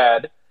the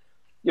Fed.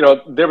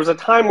 There was a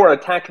time where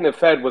attacking the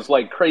Fed was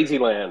like crazy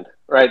land,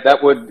 right?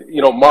 That would,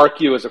 mark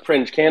you as a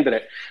fringe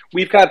candidate.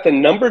 We've got the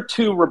number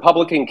 2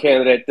 Republican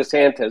candidate,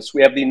 DeSantis.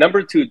 We have the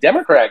number 2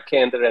 Democrat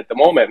candidate at the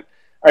moment.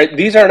 All right,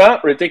 these are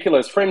not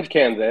ridiculous fringe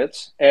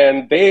candidates,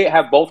 and they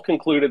have both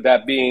concluded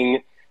that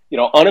being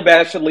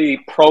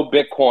unabashedly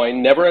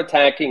pro-Bitcoin, never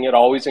attacking it,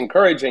 always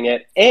encouraging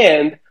it,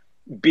 and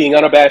being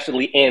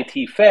unabashedly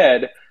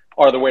anti-Fed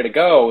are the way to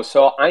go.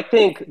 So I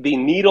think the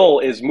needle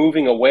is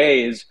moving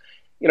away.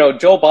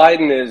 Joe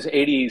Biden is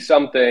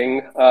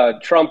 80-something.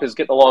 Trump is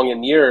getting along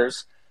in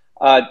years.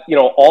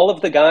 All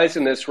of the guys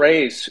in this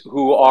race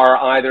who are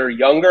either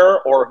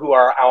younger or who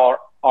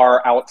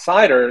are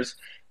outsiders,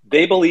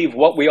 they believe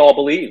what we all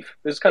believe.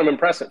 This is kind of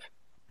impressive.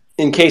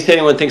 In case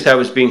anyone thinks I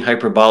was being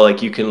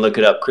hyperbolic, you can look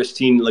it up.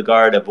 Christine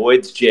Lagarde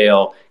avoids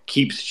jail,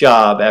 keeps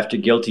job after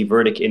guilty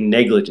verdict in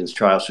negligence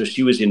trial. So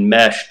she was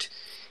enmeshed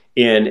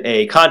in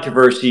a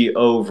controversy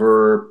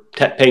over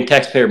paying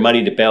taxpayer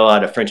money to bail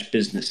out a French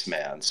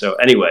businessman. So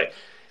anyway,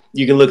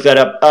 you can look that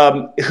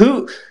up.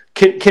 Who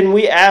can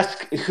we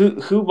ask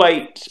who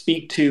might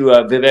speak to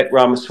Vivek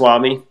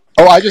Ramaswamy?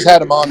 Oh, I just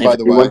had him on, by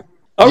the way.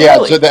 Oh, yeah,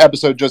 really? so the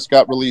episode just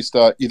got released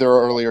either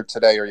earlier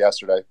today or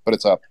yesterday, but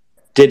it's up.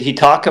 Did he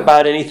talk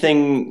about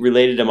anything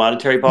related to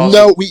monetary policy?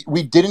 No,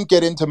 we didn't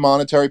get into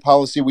monetary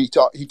policy.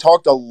 He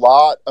talked a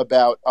lot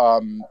about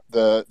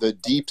the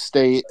deep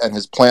state and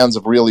his plans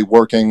of really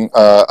working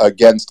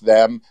against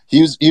them.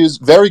 He was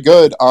very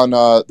good on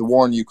the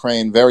war in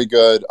Ukraine, very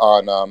good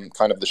on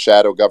kind of the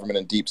shadow government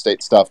and deep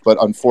state stuff. But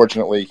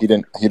unfortunately, he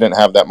didn't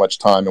have that much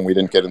time, and we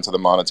didn't get into the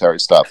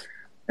monetary stuff.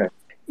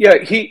 Yeah,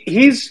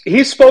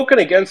 he's spoken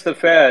against the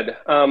Fed.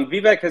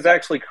 Vivek has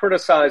actually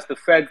criticized the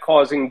Fed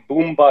causing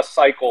boom bust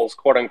cycles,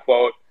 quote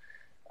unquote.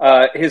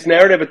 His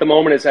narrative at the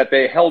moment is that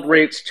they held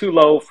rates too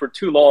low for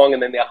too long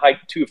and then they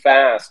hiked too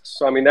fast.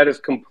 So, I mean, that is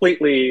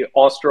completely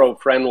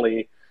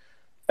austro-friendly.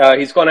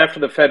 He's gone after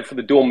the Fed for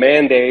the dual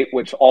mandate,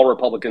 which all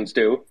Republicans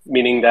do,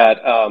 meaning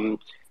that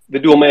the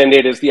dual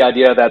mandate is the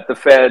idea that the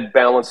Fed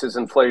balances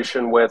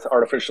inflation with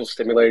artificial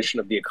stimulation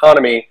of the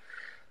economy.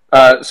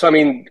 So, I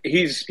mean,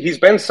 he's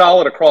been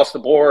solid across the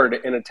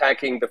board in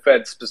attacking the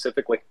Fed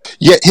specifically.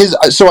 Yeah,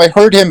 so I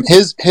heard him.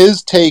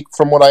 His take,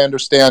 from what I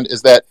understand,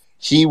 is that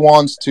he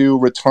wants to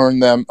return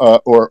them,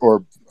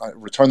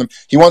 return them.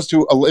 He wants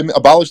to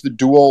abolish the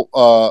dual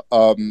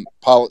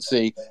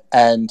policy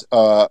and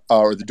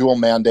or the dual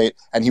mandate,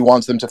 and he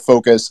wants them to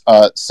focus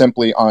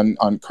simply on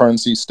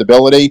currency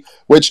stability.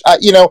 Which I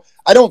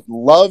don't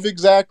love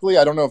exactly.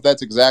 I don't know if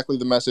that's exactly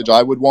the message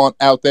I would want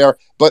out there.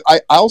 But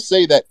I'll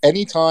say that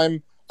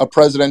anytime a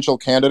presidential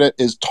candidate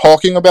is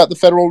talking about the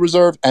Federal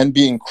Reserve and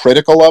being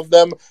critical of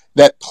them,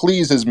 that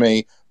pleases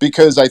me,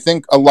 because I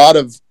think a lot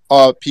of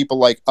people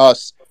like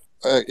us,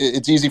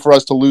 it's easy for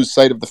us to lose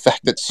sight of the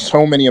fact that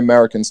so many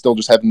Americans still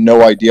just have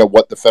no idea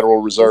what the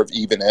Federal Reserve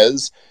even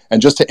is.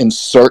 And just to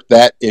insert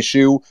that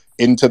issue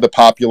into the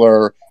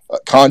popular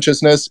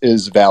consciousness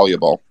is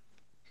valuable.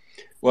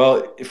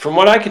 Well, from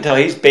what I can tell,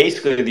 he's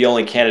basically the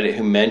only candidate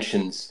who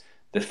mentions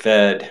the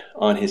Fed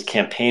on his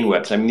campaign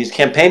website. I mean, these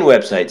campaign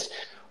websites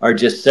are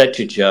just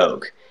such a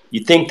joke.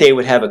 You'd think they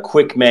would have a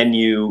quick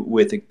menu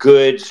with a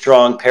good,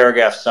 strong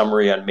paragraph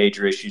summary on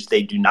major issues.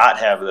 They do not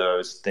have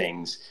those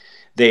things.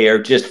 They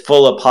are just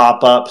full of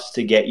pop-ups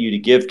to get you to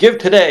give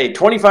today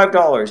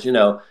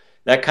 $25,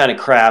 that kind of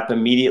crap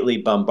immediately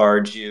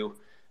bombards you.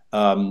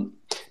 But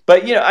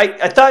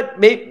I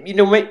thought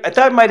I thought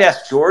I might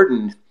ask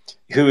Jordan,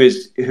 who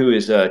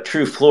is a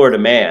true Florida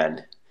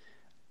man,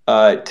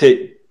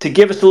 to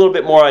give us a little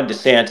bit more on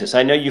DeSantis.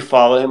 I know you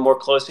follow him more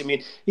closely. I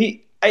mean,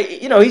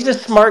 he's a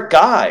smart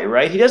guy,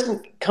 right? He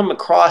doesn't come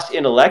across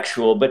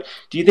intellectual, but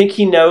do you think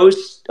he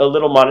knows a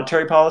little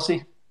monetary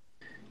policy?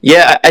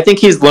 Yeah, I think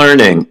he's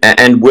learning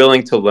and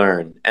willing to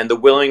learn. And the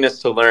willingness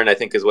to learn, I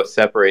think, is what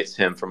separates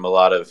him from a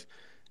lot of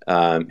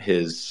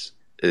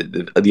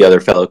the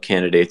other fellow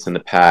candidates in the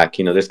pack.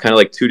 There's kind of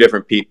like two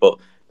different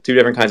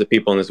kinds of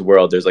people in this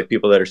world. There's like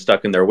people that are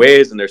stuck in their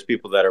ways, and there's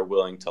people that are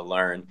willing to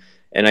learn.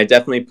 And I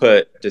definitely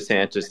put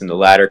DeSantis in the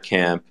latter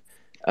camp.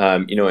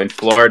 In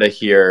Florida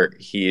here,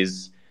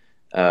 he's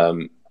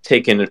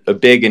taken a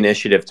big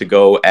initiative to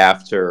go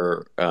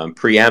after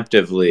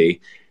preemptively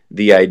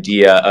the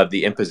idea of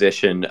the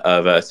imposition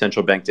of a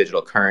central bank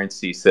digital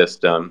currency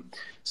system.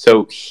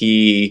 So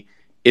he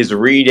is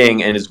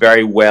reading and is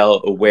very well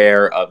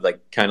aware of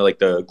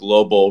the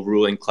global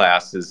ruling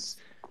class's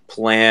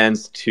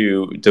plans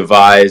to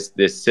devise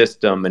this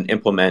system and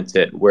implement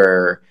it,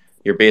 where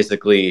you're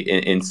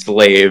basically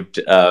enslaved,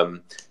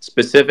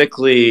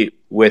 specifically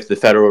with the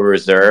Federal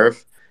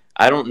Reserve.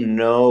 I don't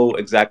know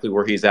exactly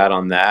where he's at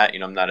on that.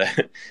 I'm not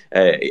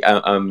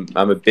I'm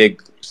a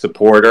big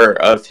supporter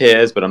of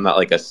his, but I'm not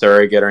like a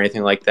surrogate or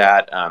anything like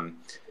that.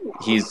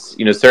 He's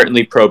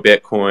certainly pro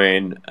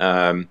Bitcoin.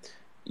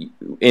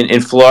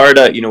 In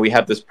Florida, we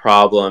have this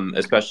problem,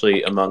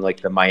 especially among like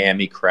the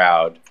Miami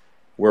crowd,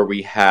 where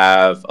we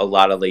have a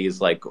lot of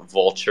these like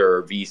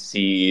vulture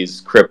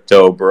VCs,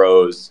 crypto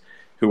bros,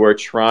 who are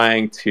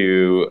trying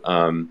to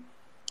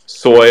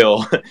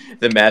soil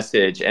the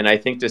message. And I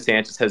think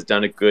DeSantis has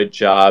done a good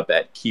job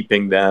at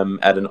keeping them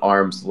at an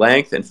arm's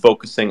length and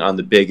focusing on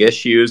the big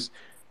issues: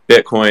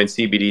 Bitcoin,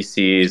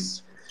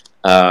 CBDCs,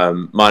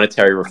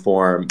 monetary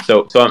reform.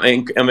 So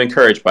I'm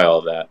encouraged by all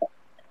of that.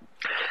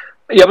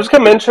 Yeah, I was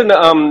going to mention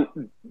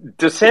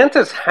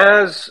DeSantis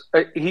has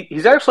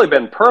he's actually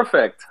been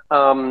perfect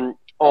on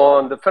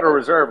the Federal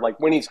Reserve. Like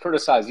when he's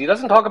criticized, he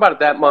doesn't talk about it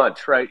that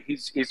much, right?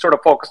 He's sort of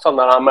focused on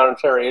the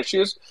non-monetary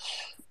issues.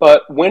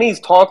 But when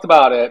he's talked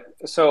about it,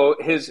 so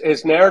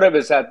his narrative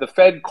is that the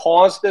Fed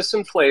caused this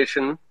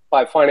inflation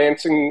by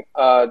financing,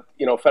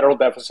 federal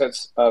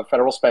deficits,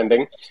 federal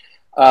spending,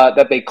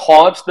 that they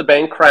caused the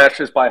bank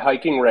crashes by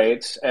hiking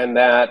rates, and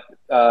that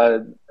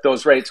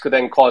those rates could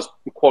then cause,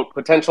 quote,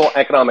 potential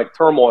economic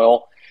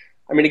turmoil.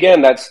 I mean,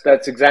 again,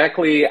 that's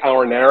exactly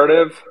our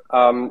narrative.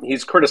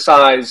 He's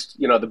criticized,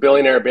 the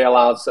billionaire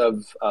bailouts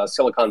of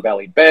Silicon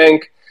Valley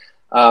Bank.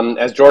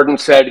 As Jordan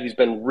said, he's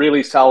been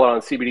really solid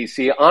on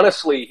CBDC.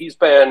 Honestly, he's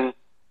been,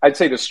 I'd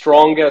say, the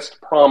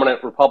strongest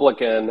prominent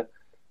Republican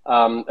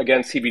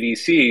against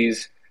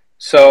CBDCs.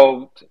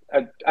 So,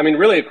 I mean,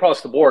 really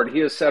across the board, he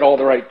has said all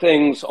the right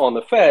things on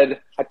the Fed.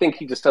 I think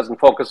he just doesn't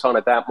focus on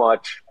it that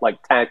much,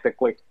 like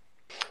tactically.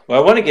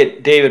 Well, I want to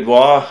get David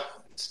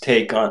Waugh's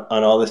take on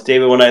all this.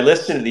 David, when I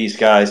listen to these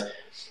guys,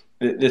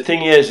 the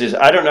thing is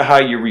I don't know how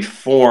you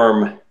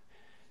reform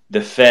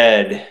the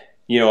Fed,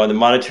 on the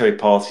monetary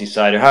policy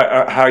side, or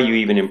how you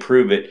even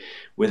improve it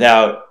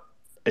without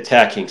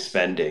attacking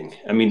spending.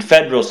 I mean,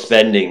 federal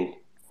spending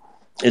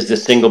is the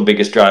single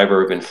biggest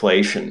driver of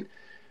inflation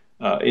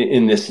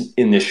in this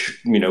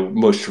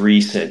most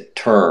recent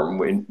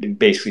term,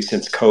 basically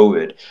since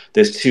COVID.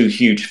 There's two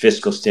huge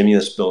fiscal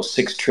stimulus bills,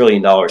 $6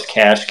 trillion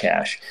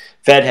cash.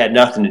 Fed had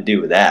nothing to do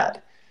with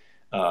that.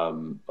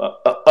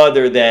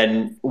 Other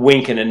than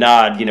wink and a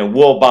nod,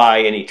 we'll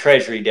buy any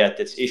treasury debt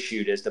that's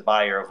issued as the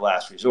buyer of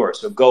last resort.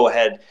 So go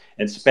ahead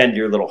and spend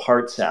your little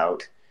hearts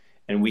out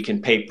and we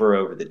can paper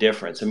over the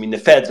difference. I mean, the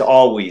Fed's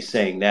always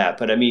saying that,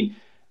 but I mean,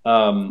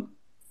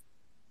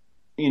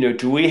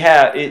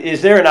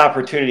 is there an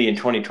opportunity in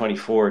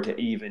 2024 to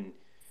even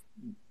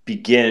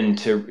begin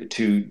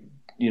to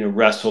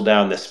wrestle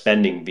down the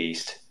spending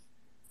beast?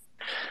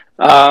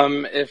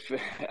 If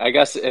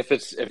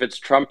it's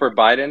Trump or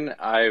Biden,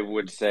 I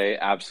would say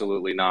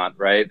absolutely not,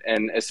 right?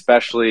 And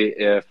especially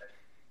if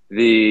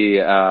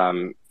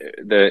the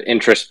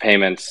interest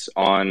payments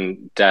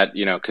on debt,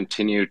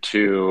 continue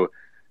to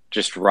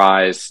just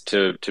rise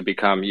to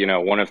become,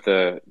 one of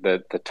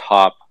the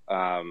top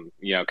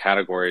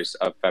categories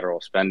of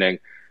federal spending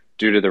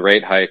due to the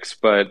rate hikes.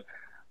 But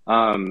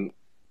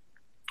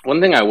one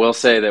thing I will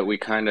say that we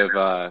kind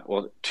of,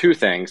 two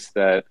things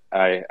that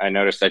I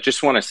noticed. I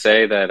just want to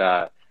say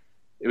that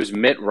it was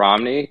Mitt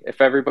Romney, if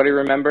everybody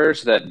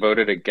remembers, that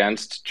voted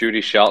against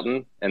Judy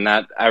Shelton. And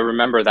that I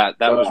remember that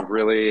was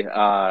really,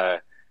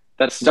 that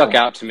stuck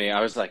out to me.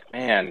 I was like,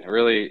 man,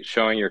 really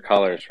showing your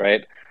colors,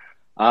 right?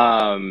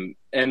 And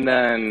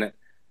then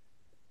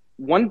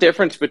one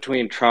difference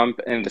between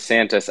Trump and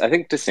DeSantis, I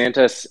think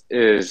DeSantis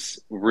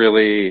is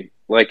really,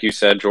 like you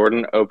said,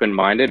 Jordan,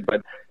 open-minded,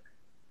 but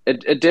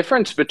a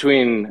difference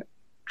between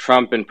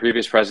Trump and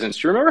previous presidents.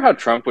 Do you remember how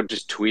Trump would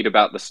just tweet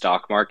about the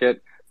stock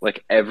market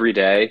like every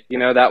day?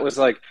 That was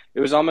like, it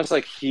was almost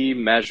like he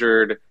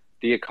measured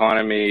the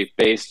economy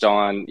based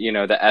on,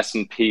 the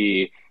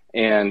S&P.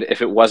 And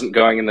if it wasn't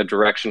going in the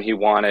direction he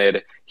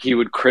wanted, he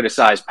would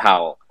criticize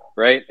Powell,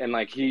 right? And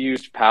like he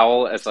used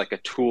Powell as like a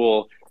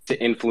tool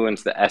to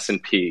influence the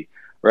S&P,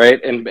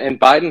 right? And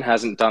Biden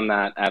hasn't done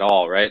that at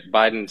all, right?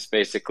 Biden's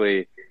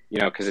basically,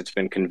 because it's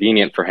been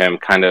convenient for him,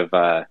 kind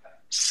of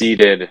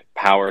ceded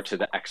power to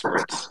the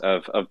experts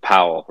of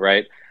Powell,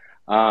 right?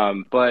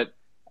 But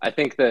I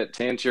think that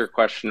to answer your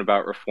question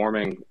about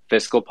reforming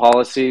fiscal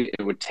policy,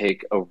 it would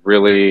take a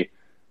really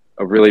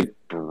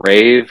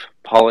brave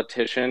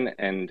politician.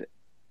 And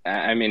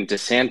I mean,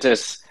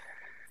 DeSantis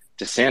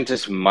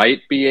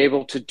might be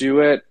able to do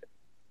it.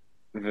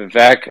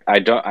 Vivek,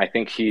 I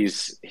think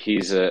he's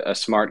a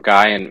smart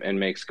guy and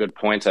makes good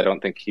points. I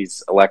don't think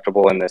he's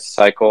electable in this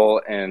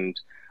cycle. And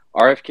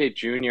RFK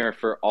Jr.,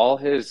 for all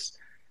his,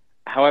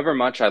 however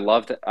much I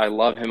love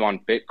him on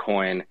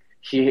Bitcoin,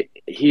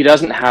 he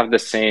doesn't have the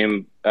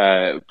same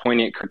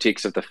poignant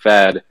critiques of the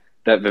Fed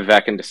that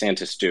Vivek and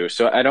DeSantis do.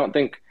 So I don't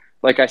think,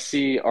 like, I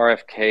see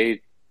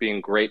RFK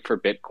being great for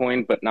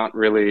Bitcoin, but not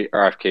really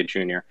RFK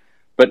Jr.,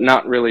 but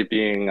not really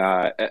being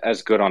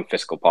as good on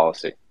fiscal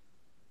policy.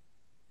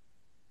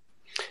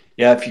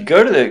 Yeah, if you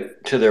go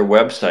to their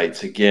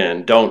websites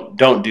again,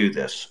 don't do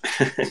this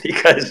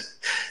because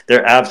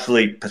they're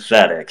absolutely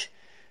pathetic.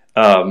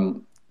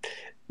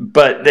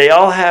 But they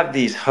all have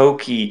these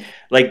hokey,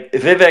 like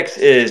Vivek's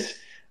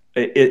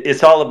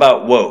it's all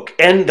about woke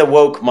and the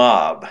woke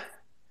mob.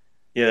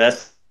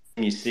 That's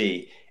what you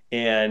see.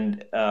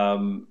 And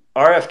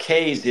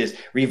RFK's is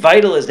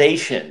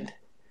revitalization,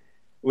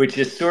 which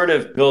is sort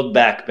of build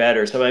back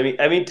better. So I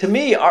mean, to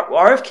me,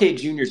 RFK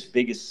Jr.'s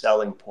biggest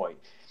selling point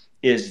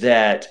is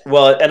that,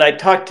 and I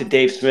talked to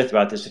Dave Smith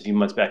about this a few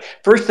months back.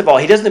 First of all,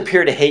 he doesn't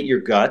appear to hate your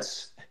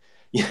guts.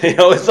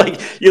 It's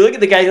like you look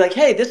at the guy, you're like,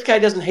 hey, this guy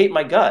doesn't hate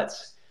my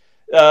guts.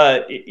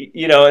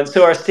 And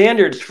so our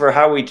standards for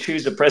how we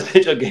choose a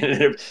presidential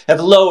candidate have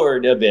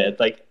lowered a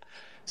bit. Like,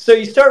 so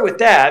you start with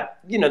that,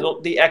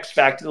 the X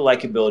factor, the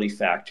likability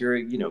factor,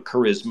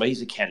 charisma.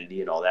 He's a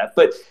Kennedy and all that.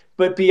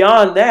 But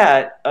beyond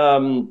that,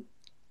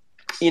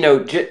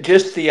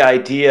 just the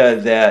idea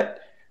that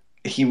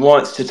he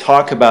wants to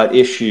talk about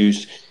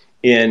issues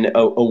in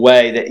a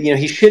way that,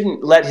 he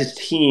shouldn't let his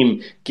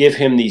team give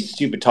him these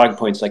stupid talking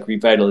points like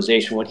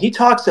revitalization. When he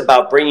talks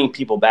about bringing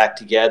people back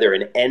together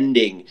and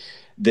ending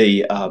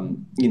the,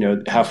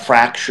 how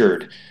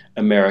fractured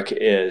America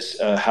is,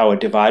 how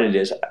divided it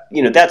is,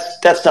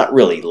 that's not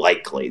really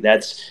likely.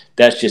 That's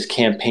just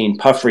campaign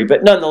puffery.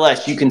 But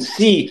nonetheless, you can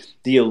see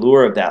the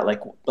allure of that.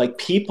 Like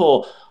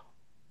people,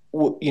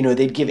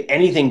 they'd give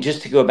anything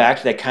just to go back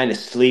to that kind of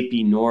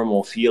sleepy,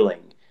 normal feeling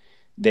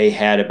they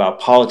had about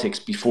politics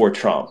before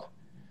Trump.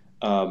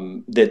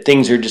 that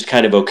things are just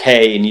kind of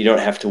okay and you don't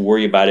have to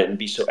worry about it and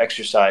be so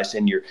exercised,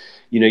 and your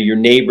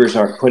neighbors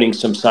aren't putting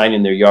some sign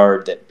in their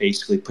yard that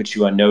basically puts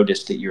you on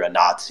notice that you're a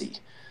Nazi.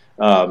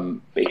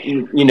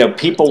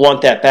 People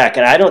want that back,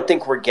 and I don't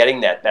think we're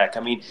getting that back. I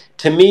mean,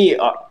 to me,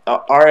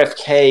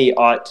 RFK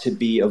ought to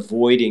be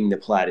avoiding the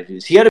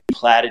platitudes. He ought to be a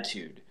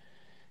platitude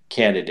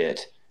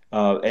candidate,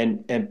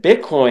 and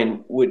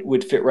Bitcoin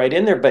would fit right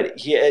in there. But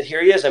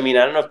here he is. I mean,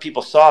 I don't know if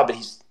people saw, but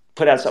he's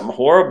put out something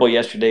horrible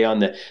yesterday on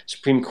the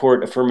Supreme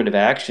Court affirmative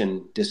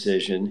action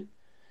decision,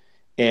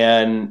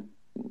 and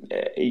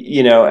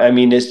I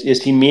mean,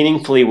 is he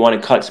meaningfully want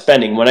to cut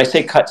spending? When I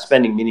say cut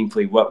spending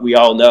meaningfully, what we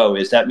all know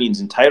is that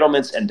means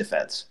entitlements and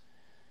defense.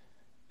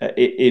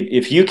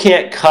 If you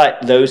can't cut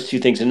those two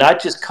things, and not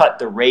just cut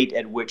the rate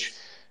at which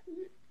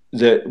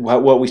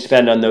what we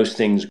spend on those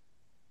things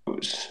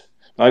goes,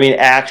 I mean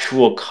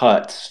actual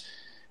cuts,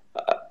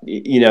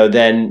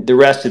 then the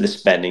rest of the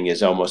spending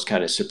is almost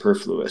kind of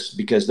superfluous,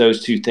 because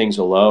those two things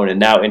alone, and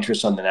now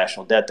interest on the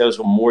national debt, those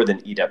will more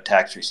than eat up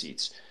tax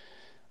receipts.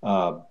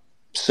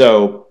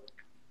 So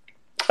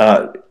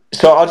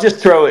I'll just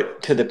throw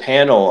it to the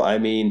panel. I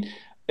mean,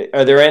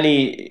 are there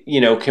any,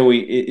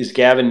 is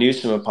Gavin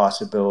Newsom a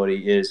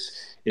possibility? Is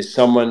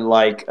someone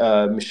like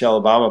Michelle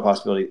Obama a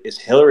possibility? Is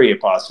Hillary a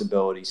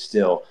possibility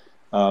still?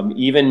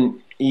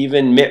 Even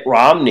Mitt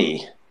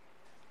Romney,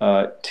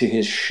 to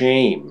his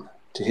shame,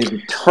 to his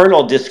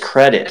eternal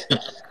discredit,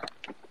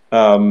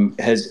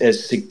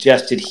 has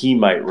suggested he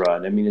might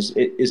run. I mean,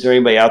 is there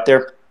anybody out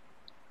there?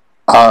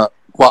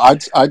 Well,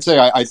 I'd say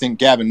I think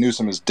Gavin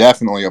Newsom is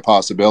definitely a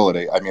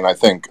possibility. I mean, I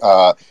think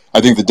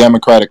the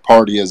Democratic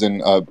Party is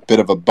in a bit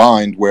of a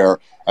bind where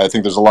I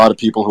think there's a lot of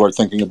people who are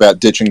thinking about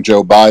ditching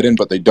Joe Biden,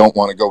 but they don't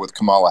want to go with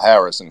Kamala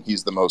Harris, and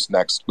he's the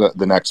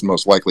next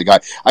most likely guy.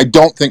 I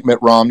don't think Mitt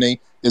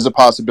Romney is a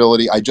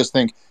possibility. I just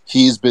think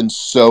he's been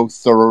so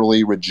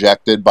thoroughly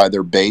rejected by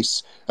their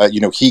base.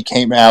 He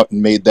came out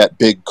and made that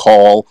big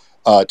call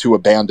to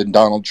abandon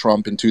Donald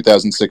Trump in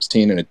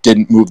 2016, and it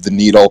didn't move the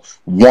needle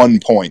 1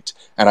 point.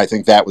 And I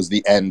think that was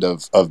the end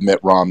of Mitt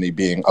Romney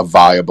being a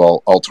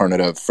viable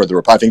alternative for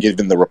the I think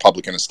even the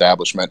Republican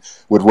establishment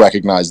would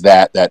recognize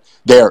that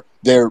they're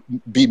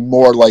be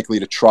more likely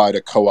to try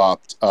to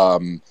co-opt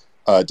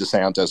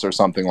DeSantis or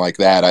something like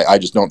that. I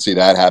just don't see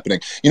that happening.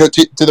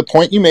 To the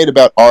point you made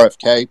about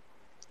RFK,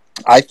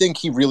 I think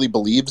he really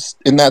believes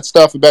in that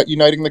stuff about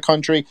uniting the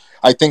country.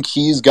 I think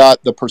he's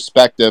got the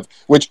perspective,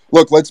 which,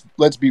 look,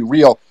 let's be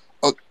real.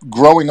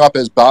 Growing up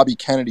as Bobby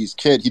Kennedy's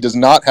kid, he does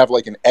not have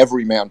like an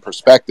everyman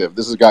perspective.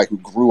 This is a guy who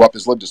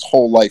has lived his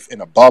whole life in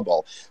a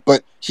bubble.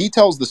 But he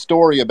tells the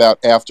story about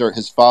after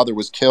his father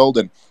was killed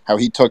and how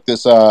he took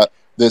this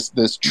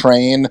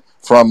train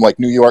from like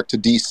New York to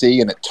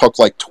DC, and it took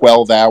like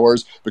 12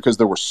 hours because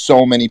there were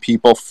so many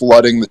people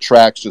flooding the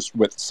tracks just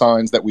with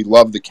signs that we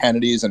love the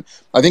Kennedys. And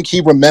I think he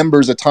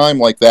remembers a time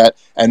like that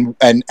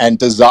and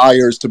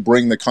desires to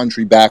bring the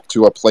country back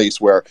to a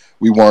place where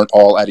we weren't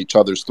all at each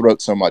other's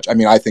throats so much. I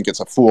mean, I think it's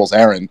a fool's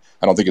errand.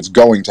 I don't think it's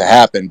going to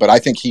happen, but I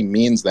think he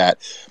means that.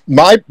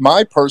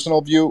 My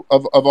personal view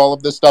of all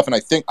of this stuff, and I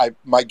think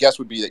my guess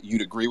would be that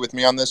you'd agree with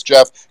me on this,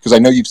 Jeff, because I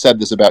know you've said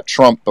this about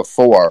Trump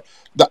before.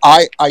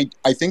 I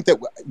think that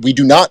we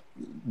do not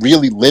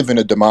really live in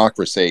a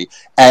democracy,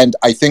 and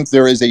I think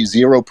there is a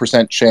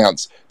 0%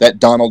 chance that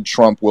Donald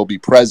Trump will be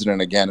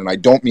president again. And I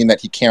don't mean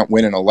that he can't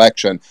win an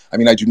election. I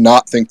mean, I do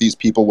not think these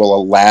people will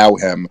allow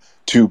him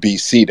to be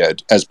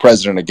seated as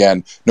president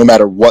again, no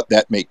matter what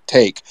that may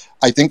take.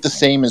 I think the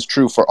same is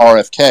true for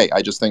RFK.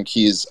 I just think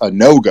he's a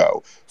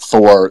no-go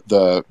for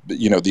the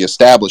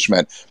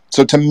establishment.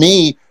 So to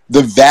me,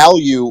 the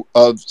value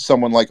of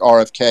someone like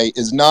RFK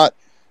is not,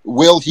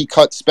 will he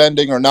cut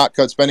spending or not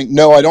cut spending?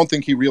 No, I don't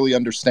think he really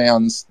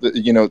understands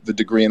the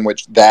degree in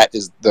which that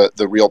is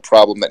the real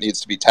problem that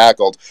needs to be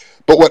tackled.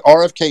 But what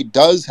RFK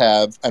does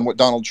have, and what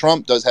Donald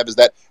Trump does have, is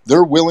that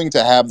they're willing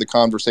to have the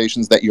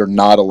conversations that you're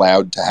not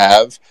allowed to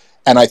have.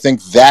 And I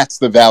think that's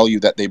the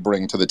value that they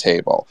bring to the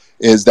table,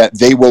 is that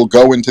they will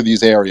go into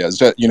these areas.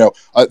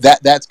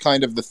 That's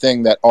kind of the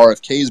thing that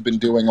RFK has been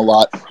doing a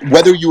lot.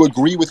 Whether you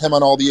agree with him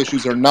on all the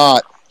issues or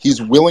not,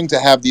 he's willing to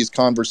have these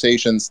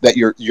conversations that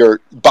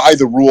you're by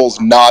the rules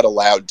not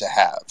allowed to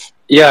have.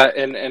 Yeah,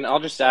 and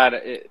I'll just add,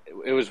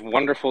 it was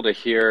wonderful to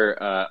hear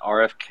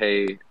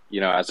RFK,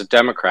 as a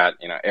Democrat,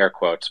 air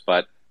quotes,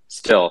 but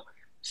still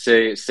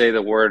say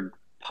the word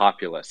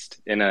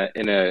populist in a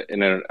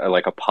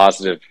like a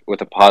positive, with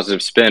a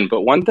positive spin.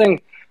 But one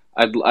thing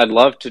I'd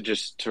love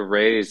to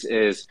raise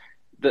is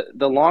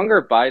the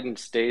longer Biden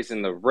stays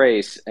in the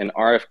race and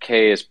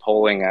RFK is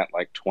polling at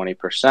like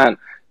 20%,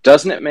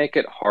 doesn't it make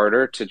it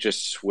harder to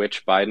just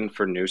switch Biden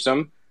for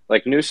Newsom?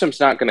 Like, Newsom's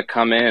not going to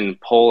come in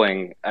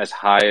polling as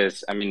high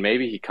as, I mean,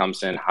 maybe he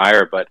comes in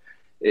higher, but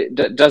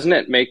doesn't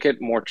it make it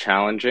more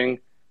challenging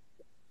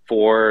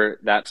for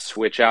that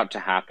switch out to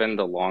happen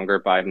the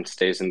longer Biden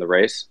stays in the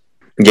race?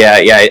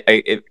 Yeah.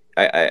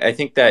 I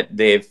think that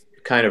they've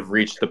kind of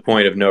reached the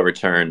point of no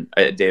return,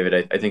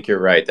 David. I think you're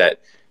right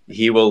that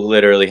he will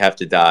literally have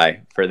to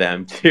die for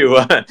them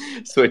to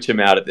switch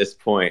him out at this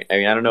point. I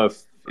mean, I don't know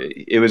if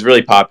it was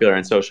really popular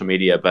on social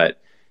media,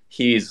 but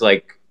he's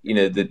like,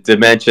 the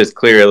dementia is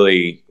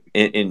clearly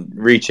in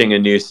reaching a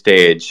new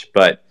stage.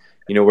 But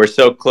we're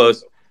so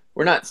close.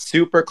 We're not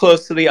super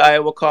close to the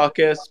Iowa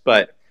caucus,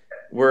 but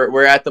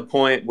we're at the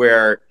point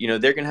where they're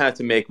going to have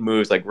to make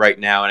moves like right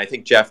now. And I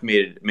think Jeff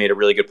made a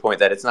really good point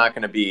that it's not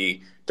going to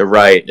be the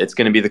right, it's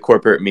going to be the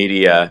corporate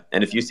media.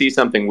 And if you see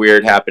something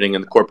weird happening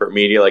in the corporate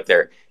media, like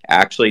they're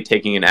actually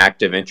taking an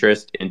active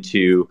interest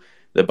into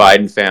the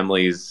Biden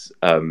family's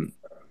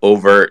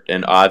overt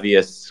and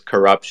obvious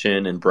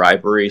corruption and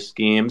bribery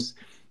schemes,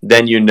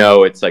 then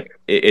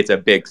it's a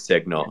big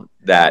signal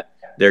that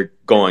they're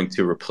going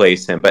to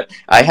replace him. But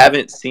I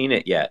haven't seen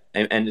it yet,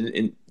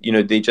 and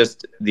they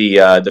just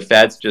the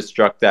feds just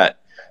struck that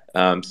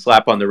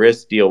slap on the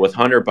wrist deal with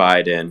Hunter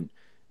Biden.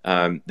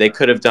 They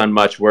could have done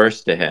much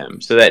worse to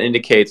him. So that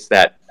indicates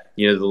that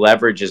the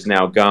leverage is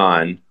now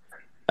gone.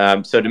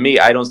 So to me,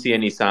 I don't see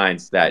any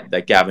signs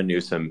that Gavin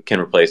Newsom can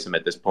replace him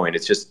at this point.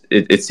 It's just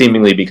it's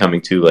seemingly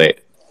becoming too late.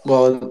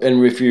 Well,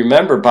 and if you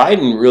remember,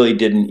 Biden really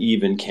didn't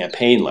even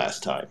campaign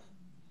last time.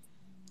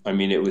 I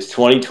mean, it was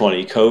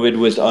 2020. COVID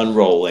was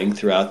unrolling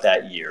throughout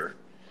that year,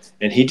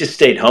 and he just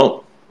stayed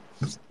home.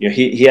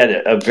 He had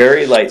a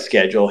very light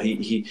schedule.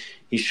 He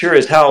sure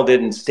as hell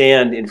didn't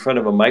stand in front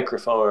of a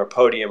microphone or a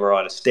podium or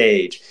on a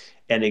stage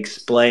and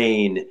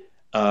explain,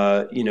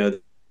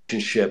 the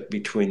relationship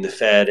between the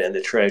Fed and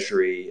the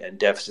Treasury and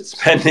deficit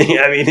spending.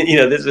 I mean,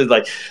 this is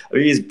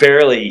he's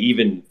barely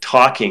even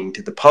talking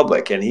to the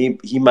public, and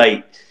he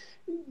might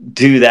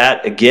do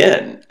that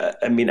again.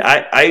 I mean,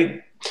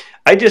 I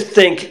just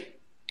think.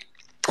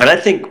 And I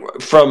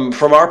think from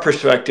our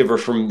perspective, or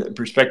from the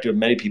perspective of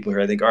many people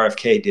here, I think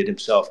RFK did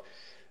himself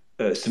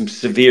some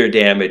severe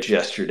damage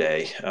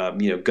yesterday.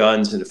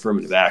 Guns and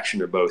affirmative action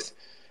are both,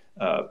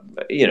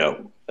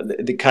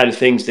 the kind of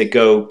things that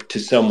go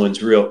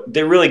to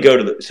they really go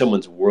to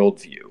someone's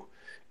worldview.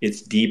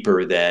 It's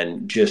deeper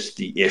than just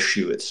the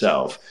issue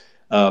itself.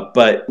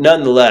 But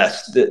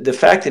nonetheless, the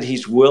fact that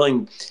he's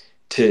willing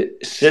to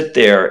sit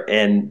there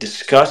and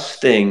discuss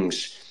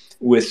things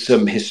with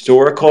some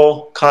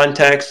historical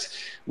context,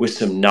 with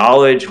some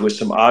knowledge, with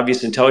some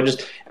obvious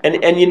intelligence.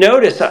 And you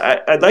notice,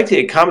 I'd like to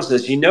get comments on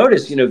this. You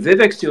notice,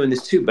 Vivek's doing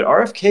this too, but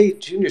RFK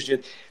Jr.'s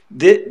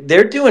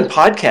they're doing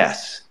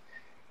podcasts.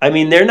 I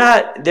mean, they're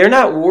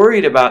not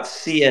worried about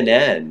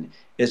CNN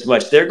as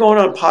much. They're going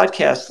on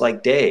podcasts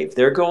like Dave.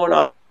 They're going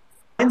on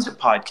kinds of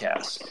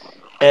podcasts.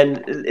 And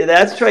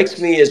that strikes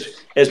me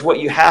as what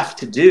you have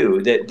to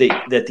do, that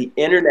the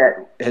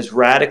internet has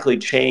radically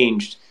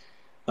changed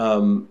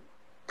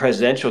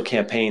presidential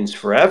campaigns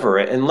forever.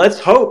 And let's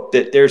hope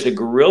that there's a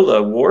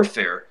guerrilla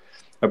warfare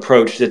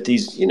approach that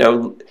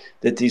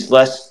these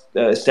less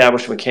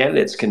establishment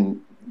candidates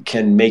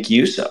can make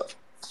use of.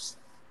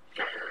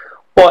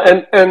 Well,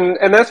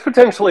 and that's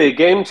potentially a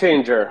game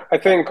changer. I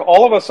think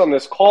all of us on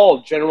this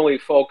call generally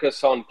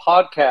focus on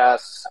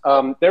podcasts.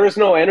 There is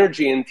no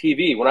energy in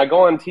TV. When I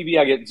go on TV,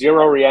 I get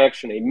zero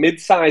reaction. A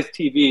mid-sized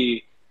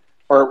TV,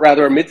 or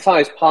rather a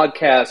mid-sized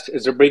podcast,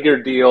 is a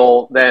bigger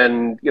deal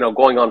than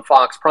going on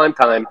Fox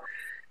primetime.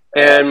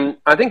 And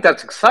I think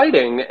that's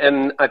exciting.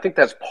 And I think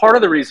that's part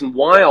of the reason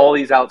why all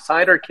these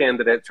outsider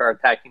candidates are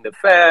attacking the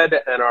Fed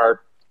and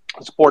are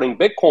supporting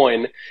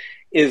Bitcoin,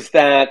 is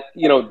that,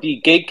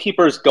 the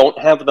gatekeepers don't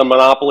have the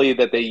monopoly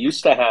that they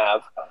used to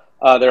have.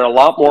 There are a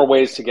lot more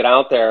ways to get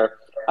out there.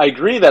 I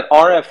agree that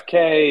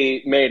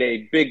RFK made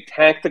a big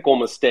tactical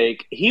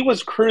mistake. He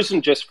was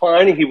cruising just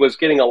fine. He was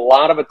getting a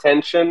lot of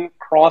attention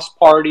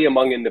cross-party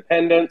among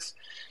independents.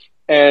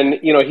 And,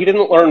 he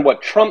didn't learn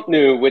what Trump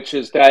knew, which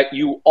is that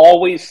you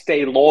always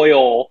stay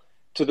loyal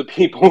to the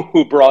people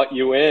who brought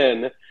you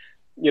in.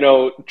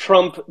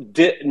 Trump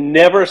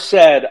never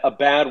said a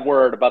bad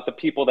word about the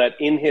people that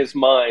in his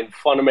mind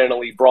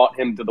fundamentally brought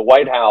him to the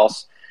White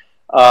House.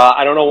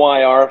 I don't know why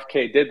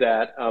RFK did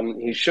that.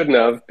 He shouldn't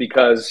have,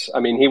 because,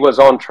 he was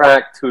on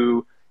track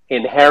to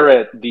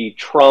inherit the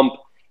Trump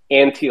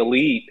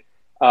anti-elite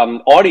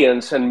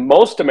audience. And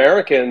most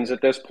Americans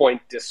at this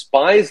point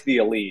despise the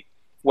elite.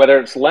 Whether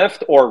it's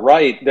left or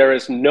right, there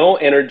is no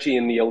energy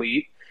in the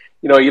elite.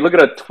 You look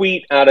at a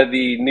tweet out of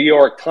the New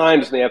York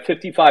Times and they have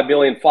 55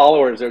 million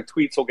followers. Their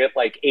tweets will get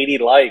like 80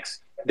 likes.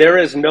 There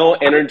is no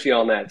energy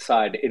on that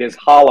side. It is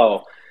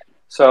hollow.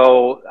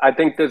 So I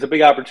think there's a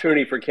big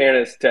opportunity for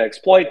candidates to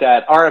exploit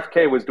that.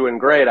 RFK was doing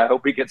great. I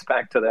hope he gets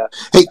back to that.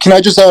 Hey, can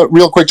I just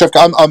real quick, Jeff?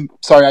 I'm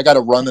sorry, I got to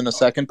run in a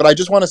second, but I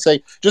just want to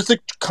say, just to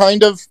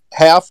kind of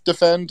half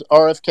defend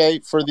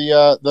RFK for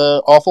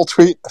the awful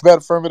tweet about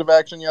affirmative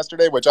action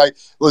yesterday. Which I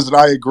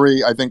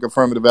agree. I think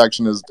affirmative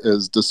action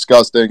is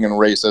disgusting and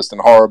racist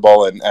and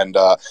horrible, and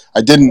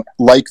I didn't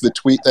like the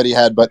tweet that he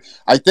had. But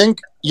I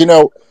think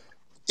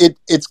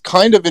it's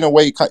kind of, in a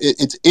way,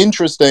 it's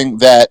interesting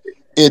that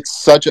it's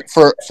such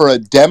for a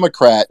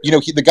Democrat.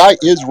 The guy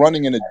is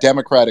running in a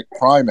Democratic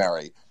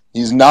primary.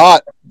 He's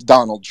not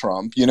Donald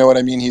Trump. You know what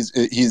I mean? He's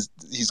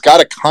got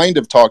to kind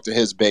of talk to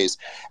his base.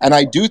 And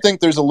I do think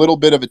there's a little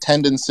bit of a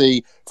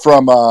tendency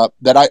from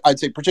that I'd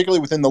say, particularly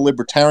within the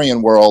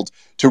libertarian world,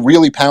 to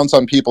really pounce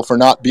on people for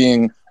not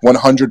being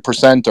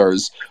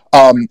 100%ers.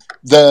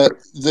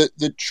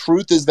 The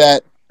truth is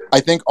that I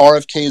think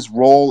RFK's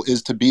role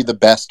is to be the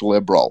best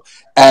liberal.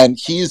 And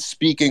he's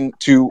speaking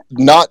to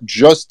not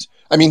just,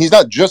 I mean, he's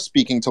not just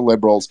speaking to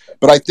liberals,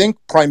 but I think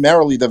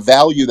primarily the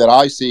value that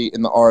I see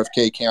in the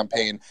RFK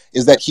campaign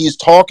is that he's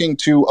talking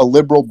to a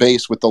liberal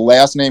base with the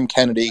last name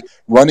Kennedy,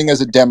 running as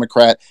a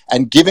Democrat,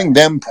 and giving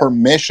them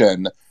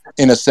permission,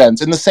 in a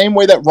sense, in the same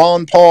way that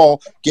Ron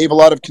Paul gave a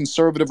lot of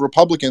conservative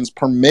Republicans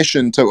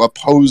permission to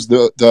oppose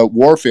the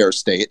warfare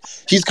state.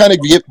 He's kind of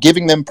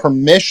giving them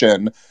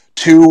permission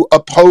to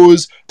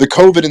oppose the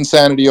COVID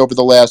insanity over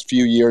the last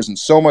few years and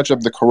so much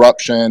of the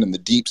corruption and the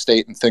deep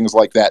state and things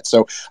like that.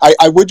 So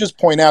I would just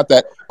point out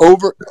that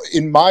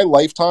in my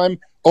lifetime,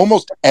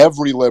 almost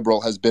every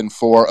liberal has been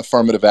for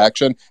affirmative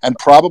action, and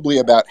probably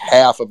about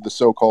half of the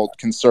so-called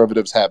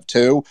conservatives have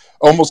too.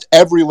 Almost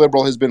every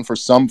liberal has been for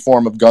some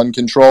form of gun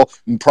control,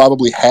 and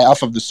probably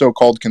half of the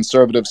so-called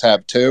conservatives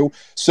have too.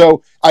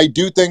 So I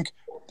do think,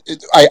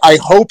 I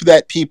hope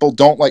that people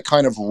don't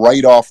kind of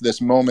write off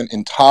this moment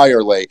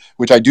entirely,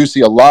 which I do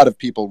see a lot of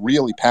people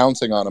really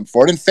pouncing on him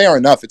for it. And fair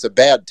enough, it's a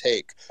bad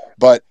take.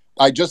 But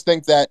I just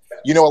think that,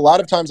 a lot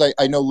of times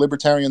I know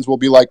libertarians will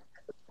be like,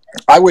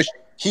 I wish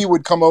he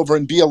would come over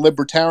and be a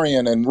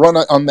libertarian and run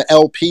on the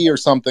LP or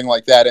something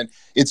like that. And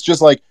it's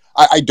just like,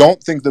 I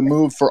don't think the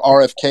move for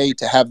RFK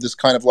to have this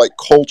kind of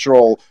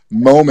cultural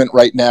moment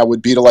right now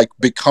would be to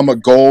become a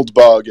gold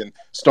bug and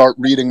start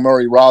reading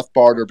Murray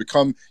Rothbard, or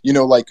become, do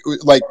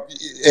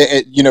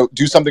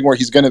something where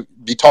he's going to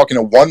be talking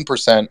to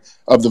 1%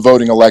 of the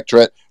voting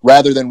electorate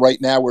rather than right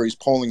now where he's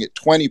polling at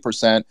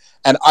 20%.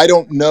 And I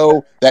don't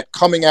know that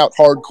coming out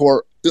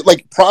hardcore,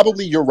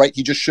 probably you're right.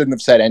 He just shouldn't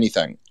have said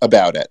anything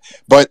about it.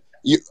 But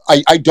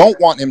I don't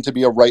want him to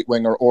be a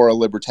right-winger or a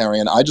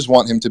libertarian. I just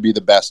want him to be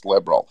the best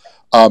liberal.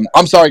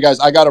 I'm sorry, guys.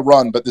 I got to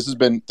run, but this has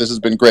been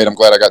great. I'm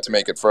glad I got to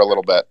make it for a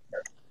little bit.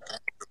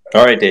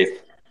 All right, Dave.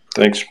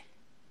 Thanks.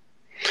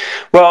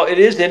 Well, it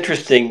is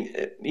interesting.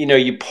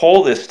 You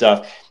poll this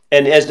stuff,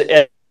 and as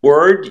a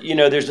word,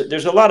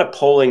 there's a lot of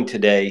polling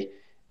today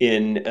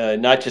in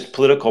not just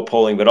political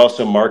polling, but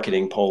also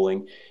marketing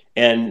polling.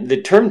 And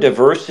the term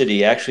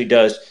diversity actually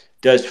does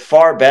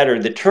far better.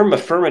 The term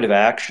affirmative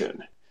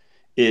action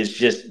is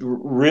just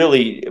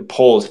really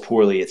polls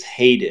poorly. It's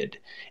hated,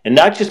 and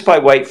not just by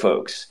white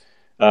folks.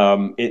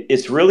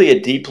 It's really a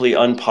deeply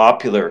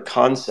unpopular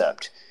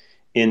concept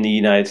in the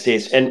United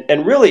States,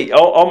 and really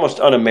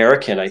almost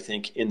un-American, I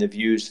think, in the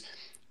views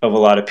of a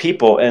lot of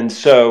people. And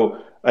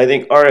so I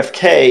think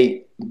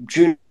RFK,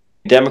 Junior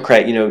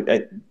Democrat,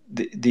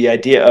 the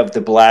idea of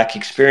the Black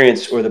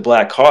experience or the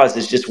Black cause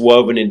is just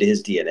woven into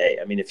his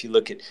DNA. I mean, if you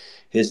look at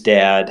his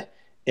dad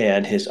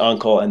and his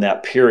uncle and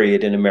that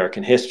period in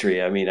American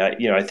history, I mean,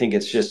 I think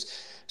it's just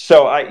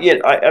so.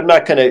 I'm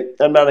not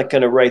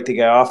gonna write the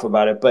guy off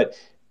about it, but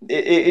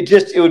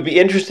it would be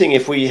interesting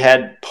if we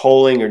had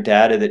polling or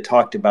data that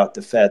talked about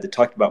the Fed, that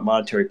talked about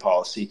monetary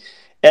policy,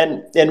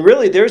 and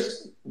really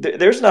there's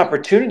an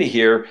opportunity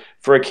here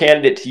for a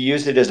candidate to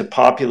use it as a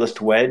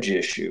populist wedge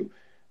issue.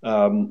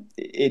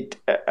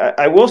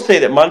 I will say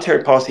that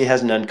monetary policy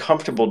has an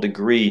uncomfortable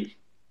degree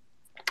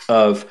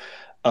of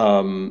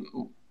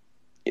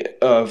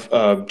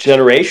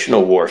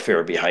generational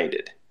warfare behind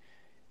it.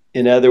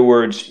 In other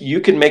words, you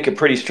can make a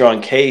pretty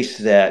strong case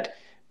that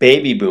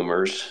baby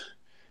boomers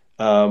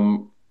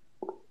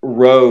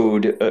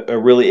rode a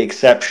really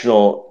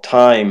exceptional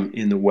time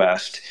in the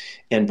West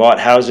and bought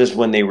houses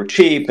when they were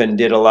cheap and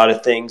did a lot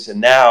of things. And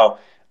now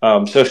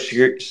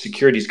Social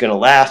Security is going to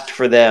last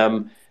for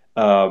them.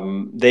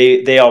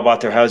 They all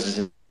bought their houses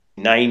in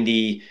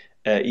 90,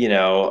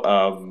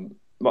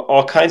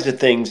 all kinds of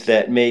things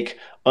that make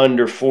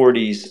under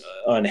 40s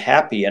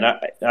unhappy. And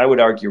I would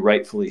argue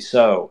rightfully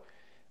so.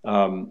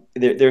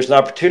 There's an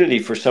opportunity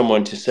for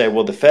someone to say,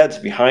 well, the Fed's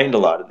behind a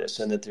lot of this,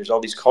 and that there's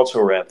all these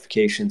cultural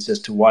ramifications as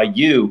to why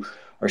you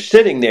are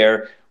sitting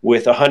there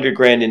with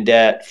 $100,000 in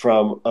debt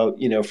from,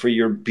 for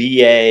your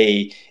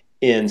BA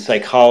in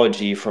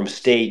psychology from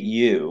State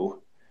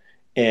U,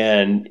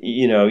 and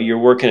you're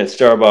working at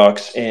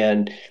Starbucks,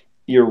 and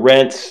your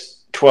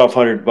rent's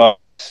 $1,200,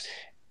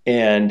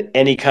 and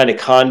any kind of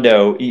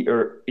condo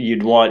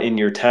you'd want in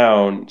your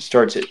town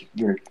starts at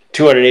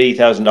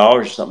 $280,000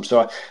 or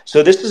something.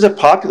 So this is a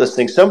populist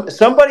thing.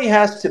 Somebody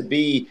has to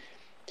be,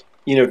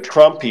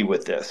 Trumpy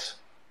with this.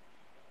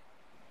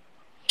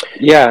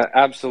 Yeah,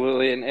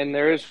 absolutely. And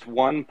there is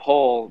one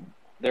poll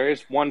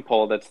that's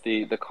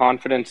the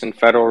confidence in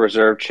Federal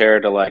Reserve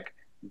Chair to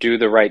do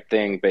the right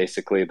thing,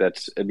 basically,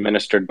 that's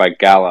administered by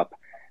Gallup.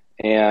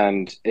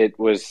 And it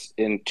was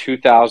in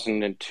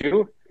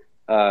 2002,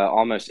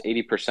 almost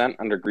 80%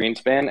 under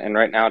Greenspan. And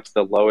right now it's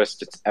the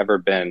lowest it's ever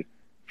been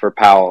for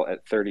Powell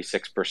at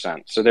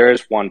 36%. So there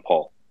is one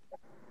poll.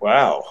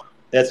 Wow.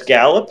 That's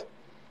Gallup?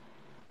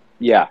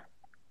 Yeah.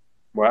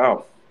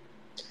 Wow.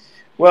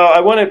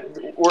 Well,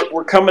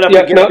 we're coming up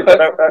again,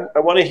 but I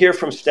want to hear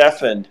from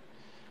Stefan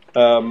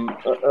a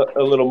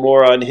little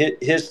more on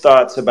his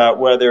thoughts about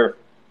whether,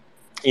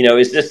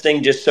 is this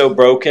thing just so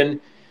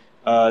broken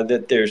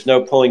that there's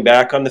no pulling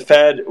back on the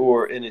Fed,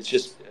 and it's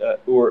just,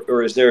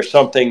 or is there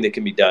something that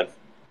can be done?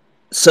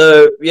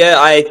 So yeah,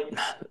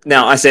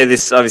 I say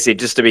this obviously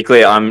just to be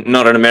clear. I'm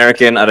not an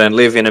American. I don't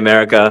live in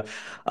America.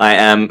 I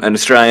am an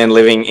Australian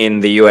living in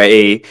the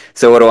UAE.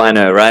 So what do I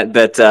know, right?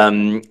 But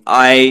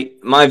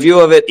my view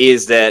of it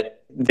is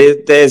that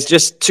there's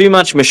just too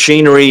much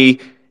machinery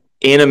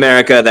in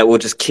America that will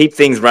just keep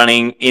things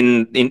running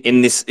in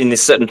this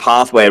certain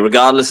pathway,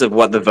 regardless of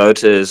what the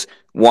voters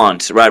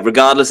want, right?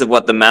 Regardless of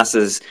what the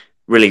masses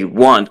really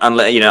want,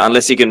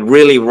 unless you can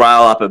really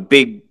rile up a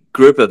big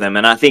group of them.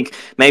 And I think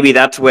maybe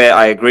that's where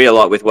I agree a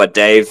lot with what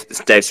Dave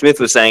Smith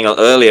was saying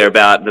earlier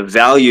about the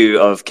value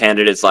of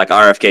candidates like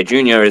RFK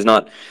Jr.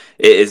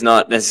 is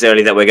not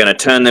necessarily that we're going to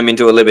turn them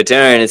into a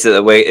libertarian. It's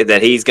that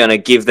he's going to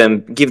give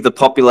the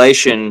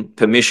population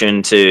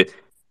permission to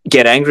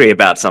get angry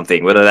about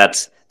something, whether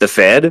that's the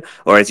Fed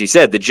or, as you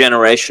said, the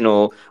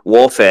generational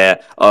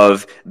warfare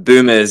of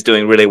boomers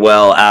doing really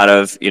well out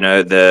of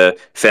the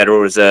Federal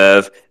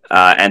Reserve.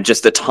 And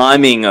just the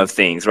timing of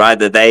things, right?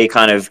 That they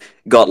kind of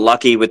got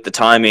lucky with the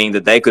timing,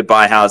 that they could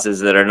buy houses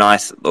that are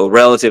nice or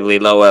relatively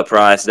lower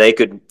price. They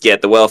could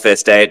get the welfare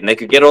state and they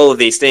could get all of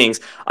these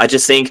things. I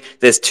just think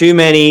there's too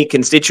many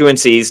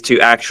constituencies to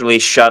actually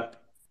shut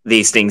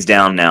these things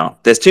down now.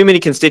 There's too many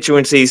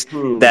constituencies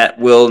that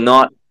will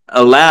not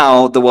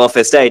allow the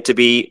welfare state to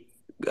be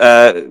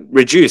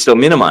reduced or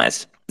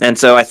minimized. And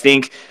so I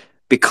think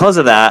because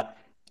of that,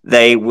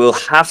 they will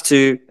have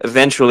to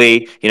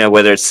eventually,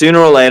 whether it's sooner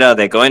or later,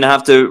 they're going to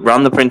have to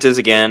run the printers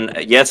again.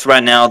 Yes,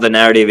 right now the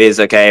narrative is,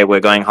 okay, we're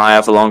going higher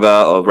for longer,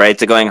 or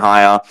rates are going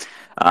higher.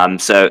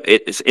 So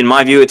in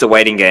my view, it's a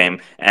waiting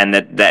game, and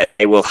that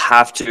they will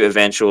have to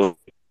eventually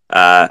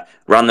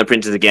run the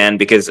printers again,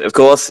 because, of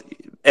course,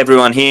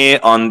 everyone here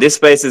on this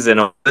Spaces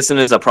and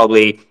listeners are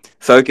probably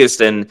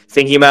focused and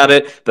thinking about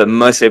it, but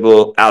most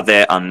people out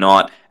there are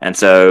not. And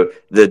so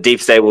the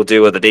deep state will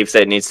do what the deep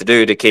state needs to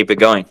do to keep it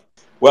going.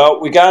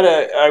 Well,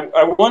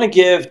 I want to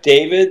give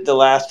David the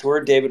last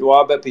word, David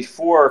Waugh, but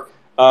before,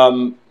 I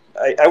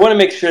want to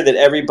make sure that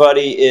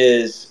everybody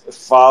is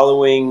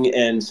following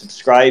and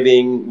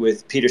subscribing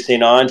with Peter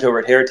St. Onge over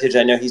at Heritage.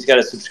 I know he's got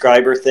a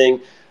subscriber thing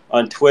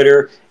on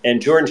Twitter,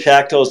 and Jordan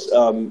Schachtel's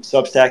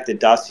Substack, The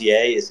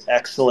Dossier, is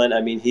excellent.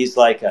 I mean, he's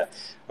like a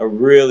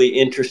really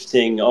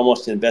interesting,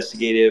 almost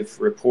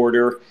investigative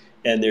reporter,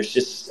 and there's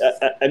just,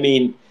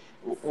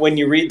 when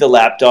you read the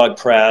lapdog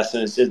press,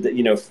 and it's just,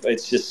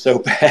 it's just so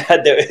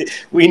bad that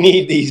we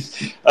need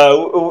these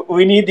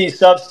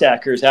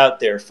Substackers out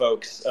there,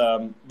 folks.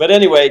 But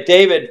anyway,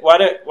 David, why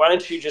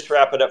don't you just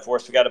wrap it up for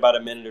us? We got about a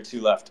minute or two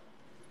left.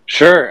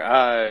 Sure.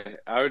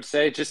 I would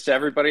say just to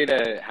everybody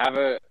to have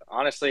a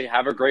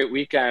great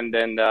weekend.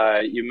 And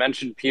you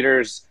mentioned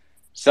Peter's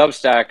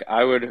Substack.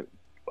 I would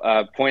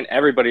point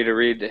everybody to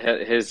read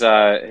his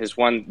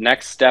one,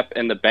 Next Step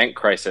in the Bank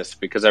Crisis,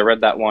 because I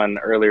read that one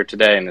earlier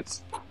today and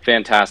it's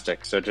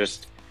fantastic. So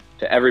just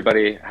to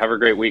everybody, have a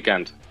great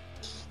weekend.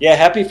 Yeah,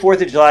 happy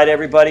 4th of July to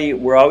everybody.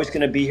 We're always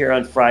going to be here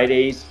on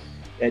Fridays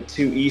at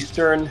 2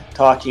 Eastern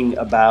talking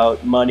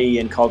about money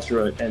and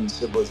culture and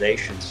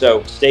civilization.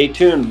 So stay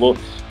tuned.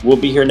 We'll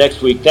be here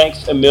next week.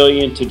 Thanks a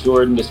million to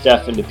Jordan, to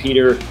Stefan, to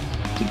Peter,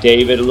 to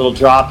David. A little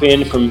drop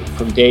in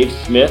from Dave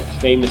Smith,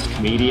 famous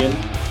comedian,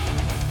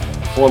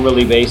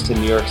 formerly based in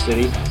New York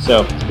City.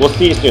 So we'll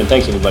see you soon.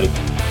 Thanks, everybody.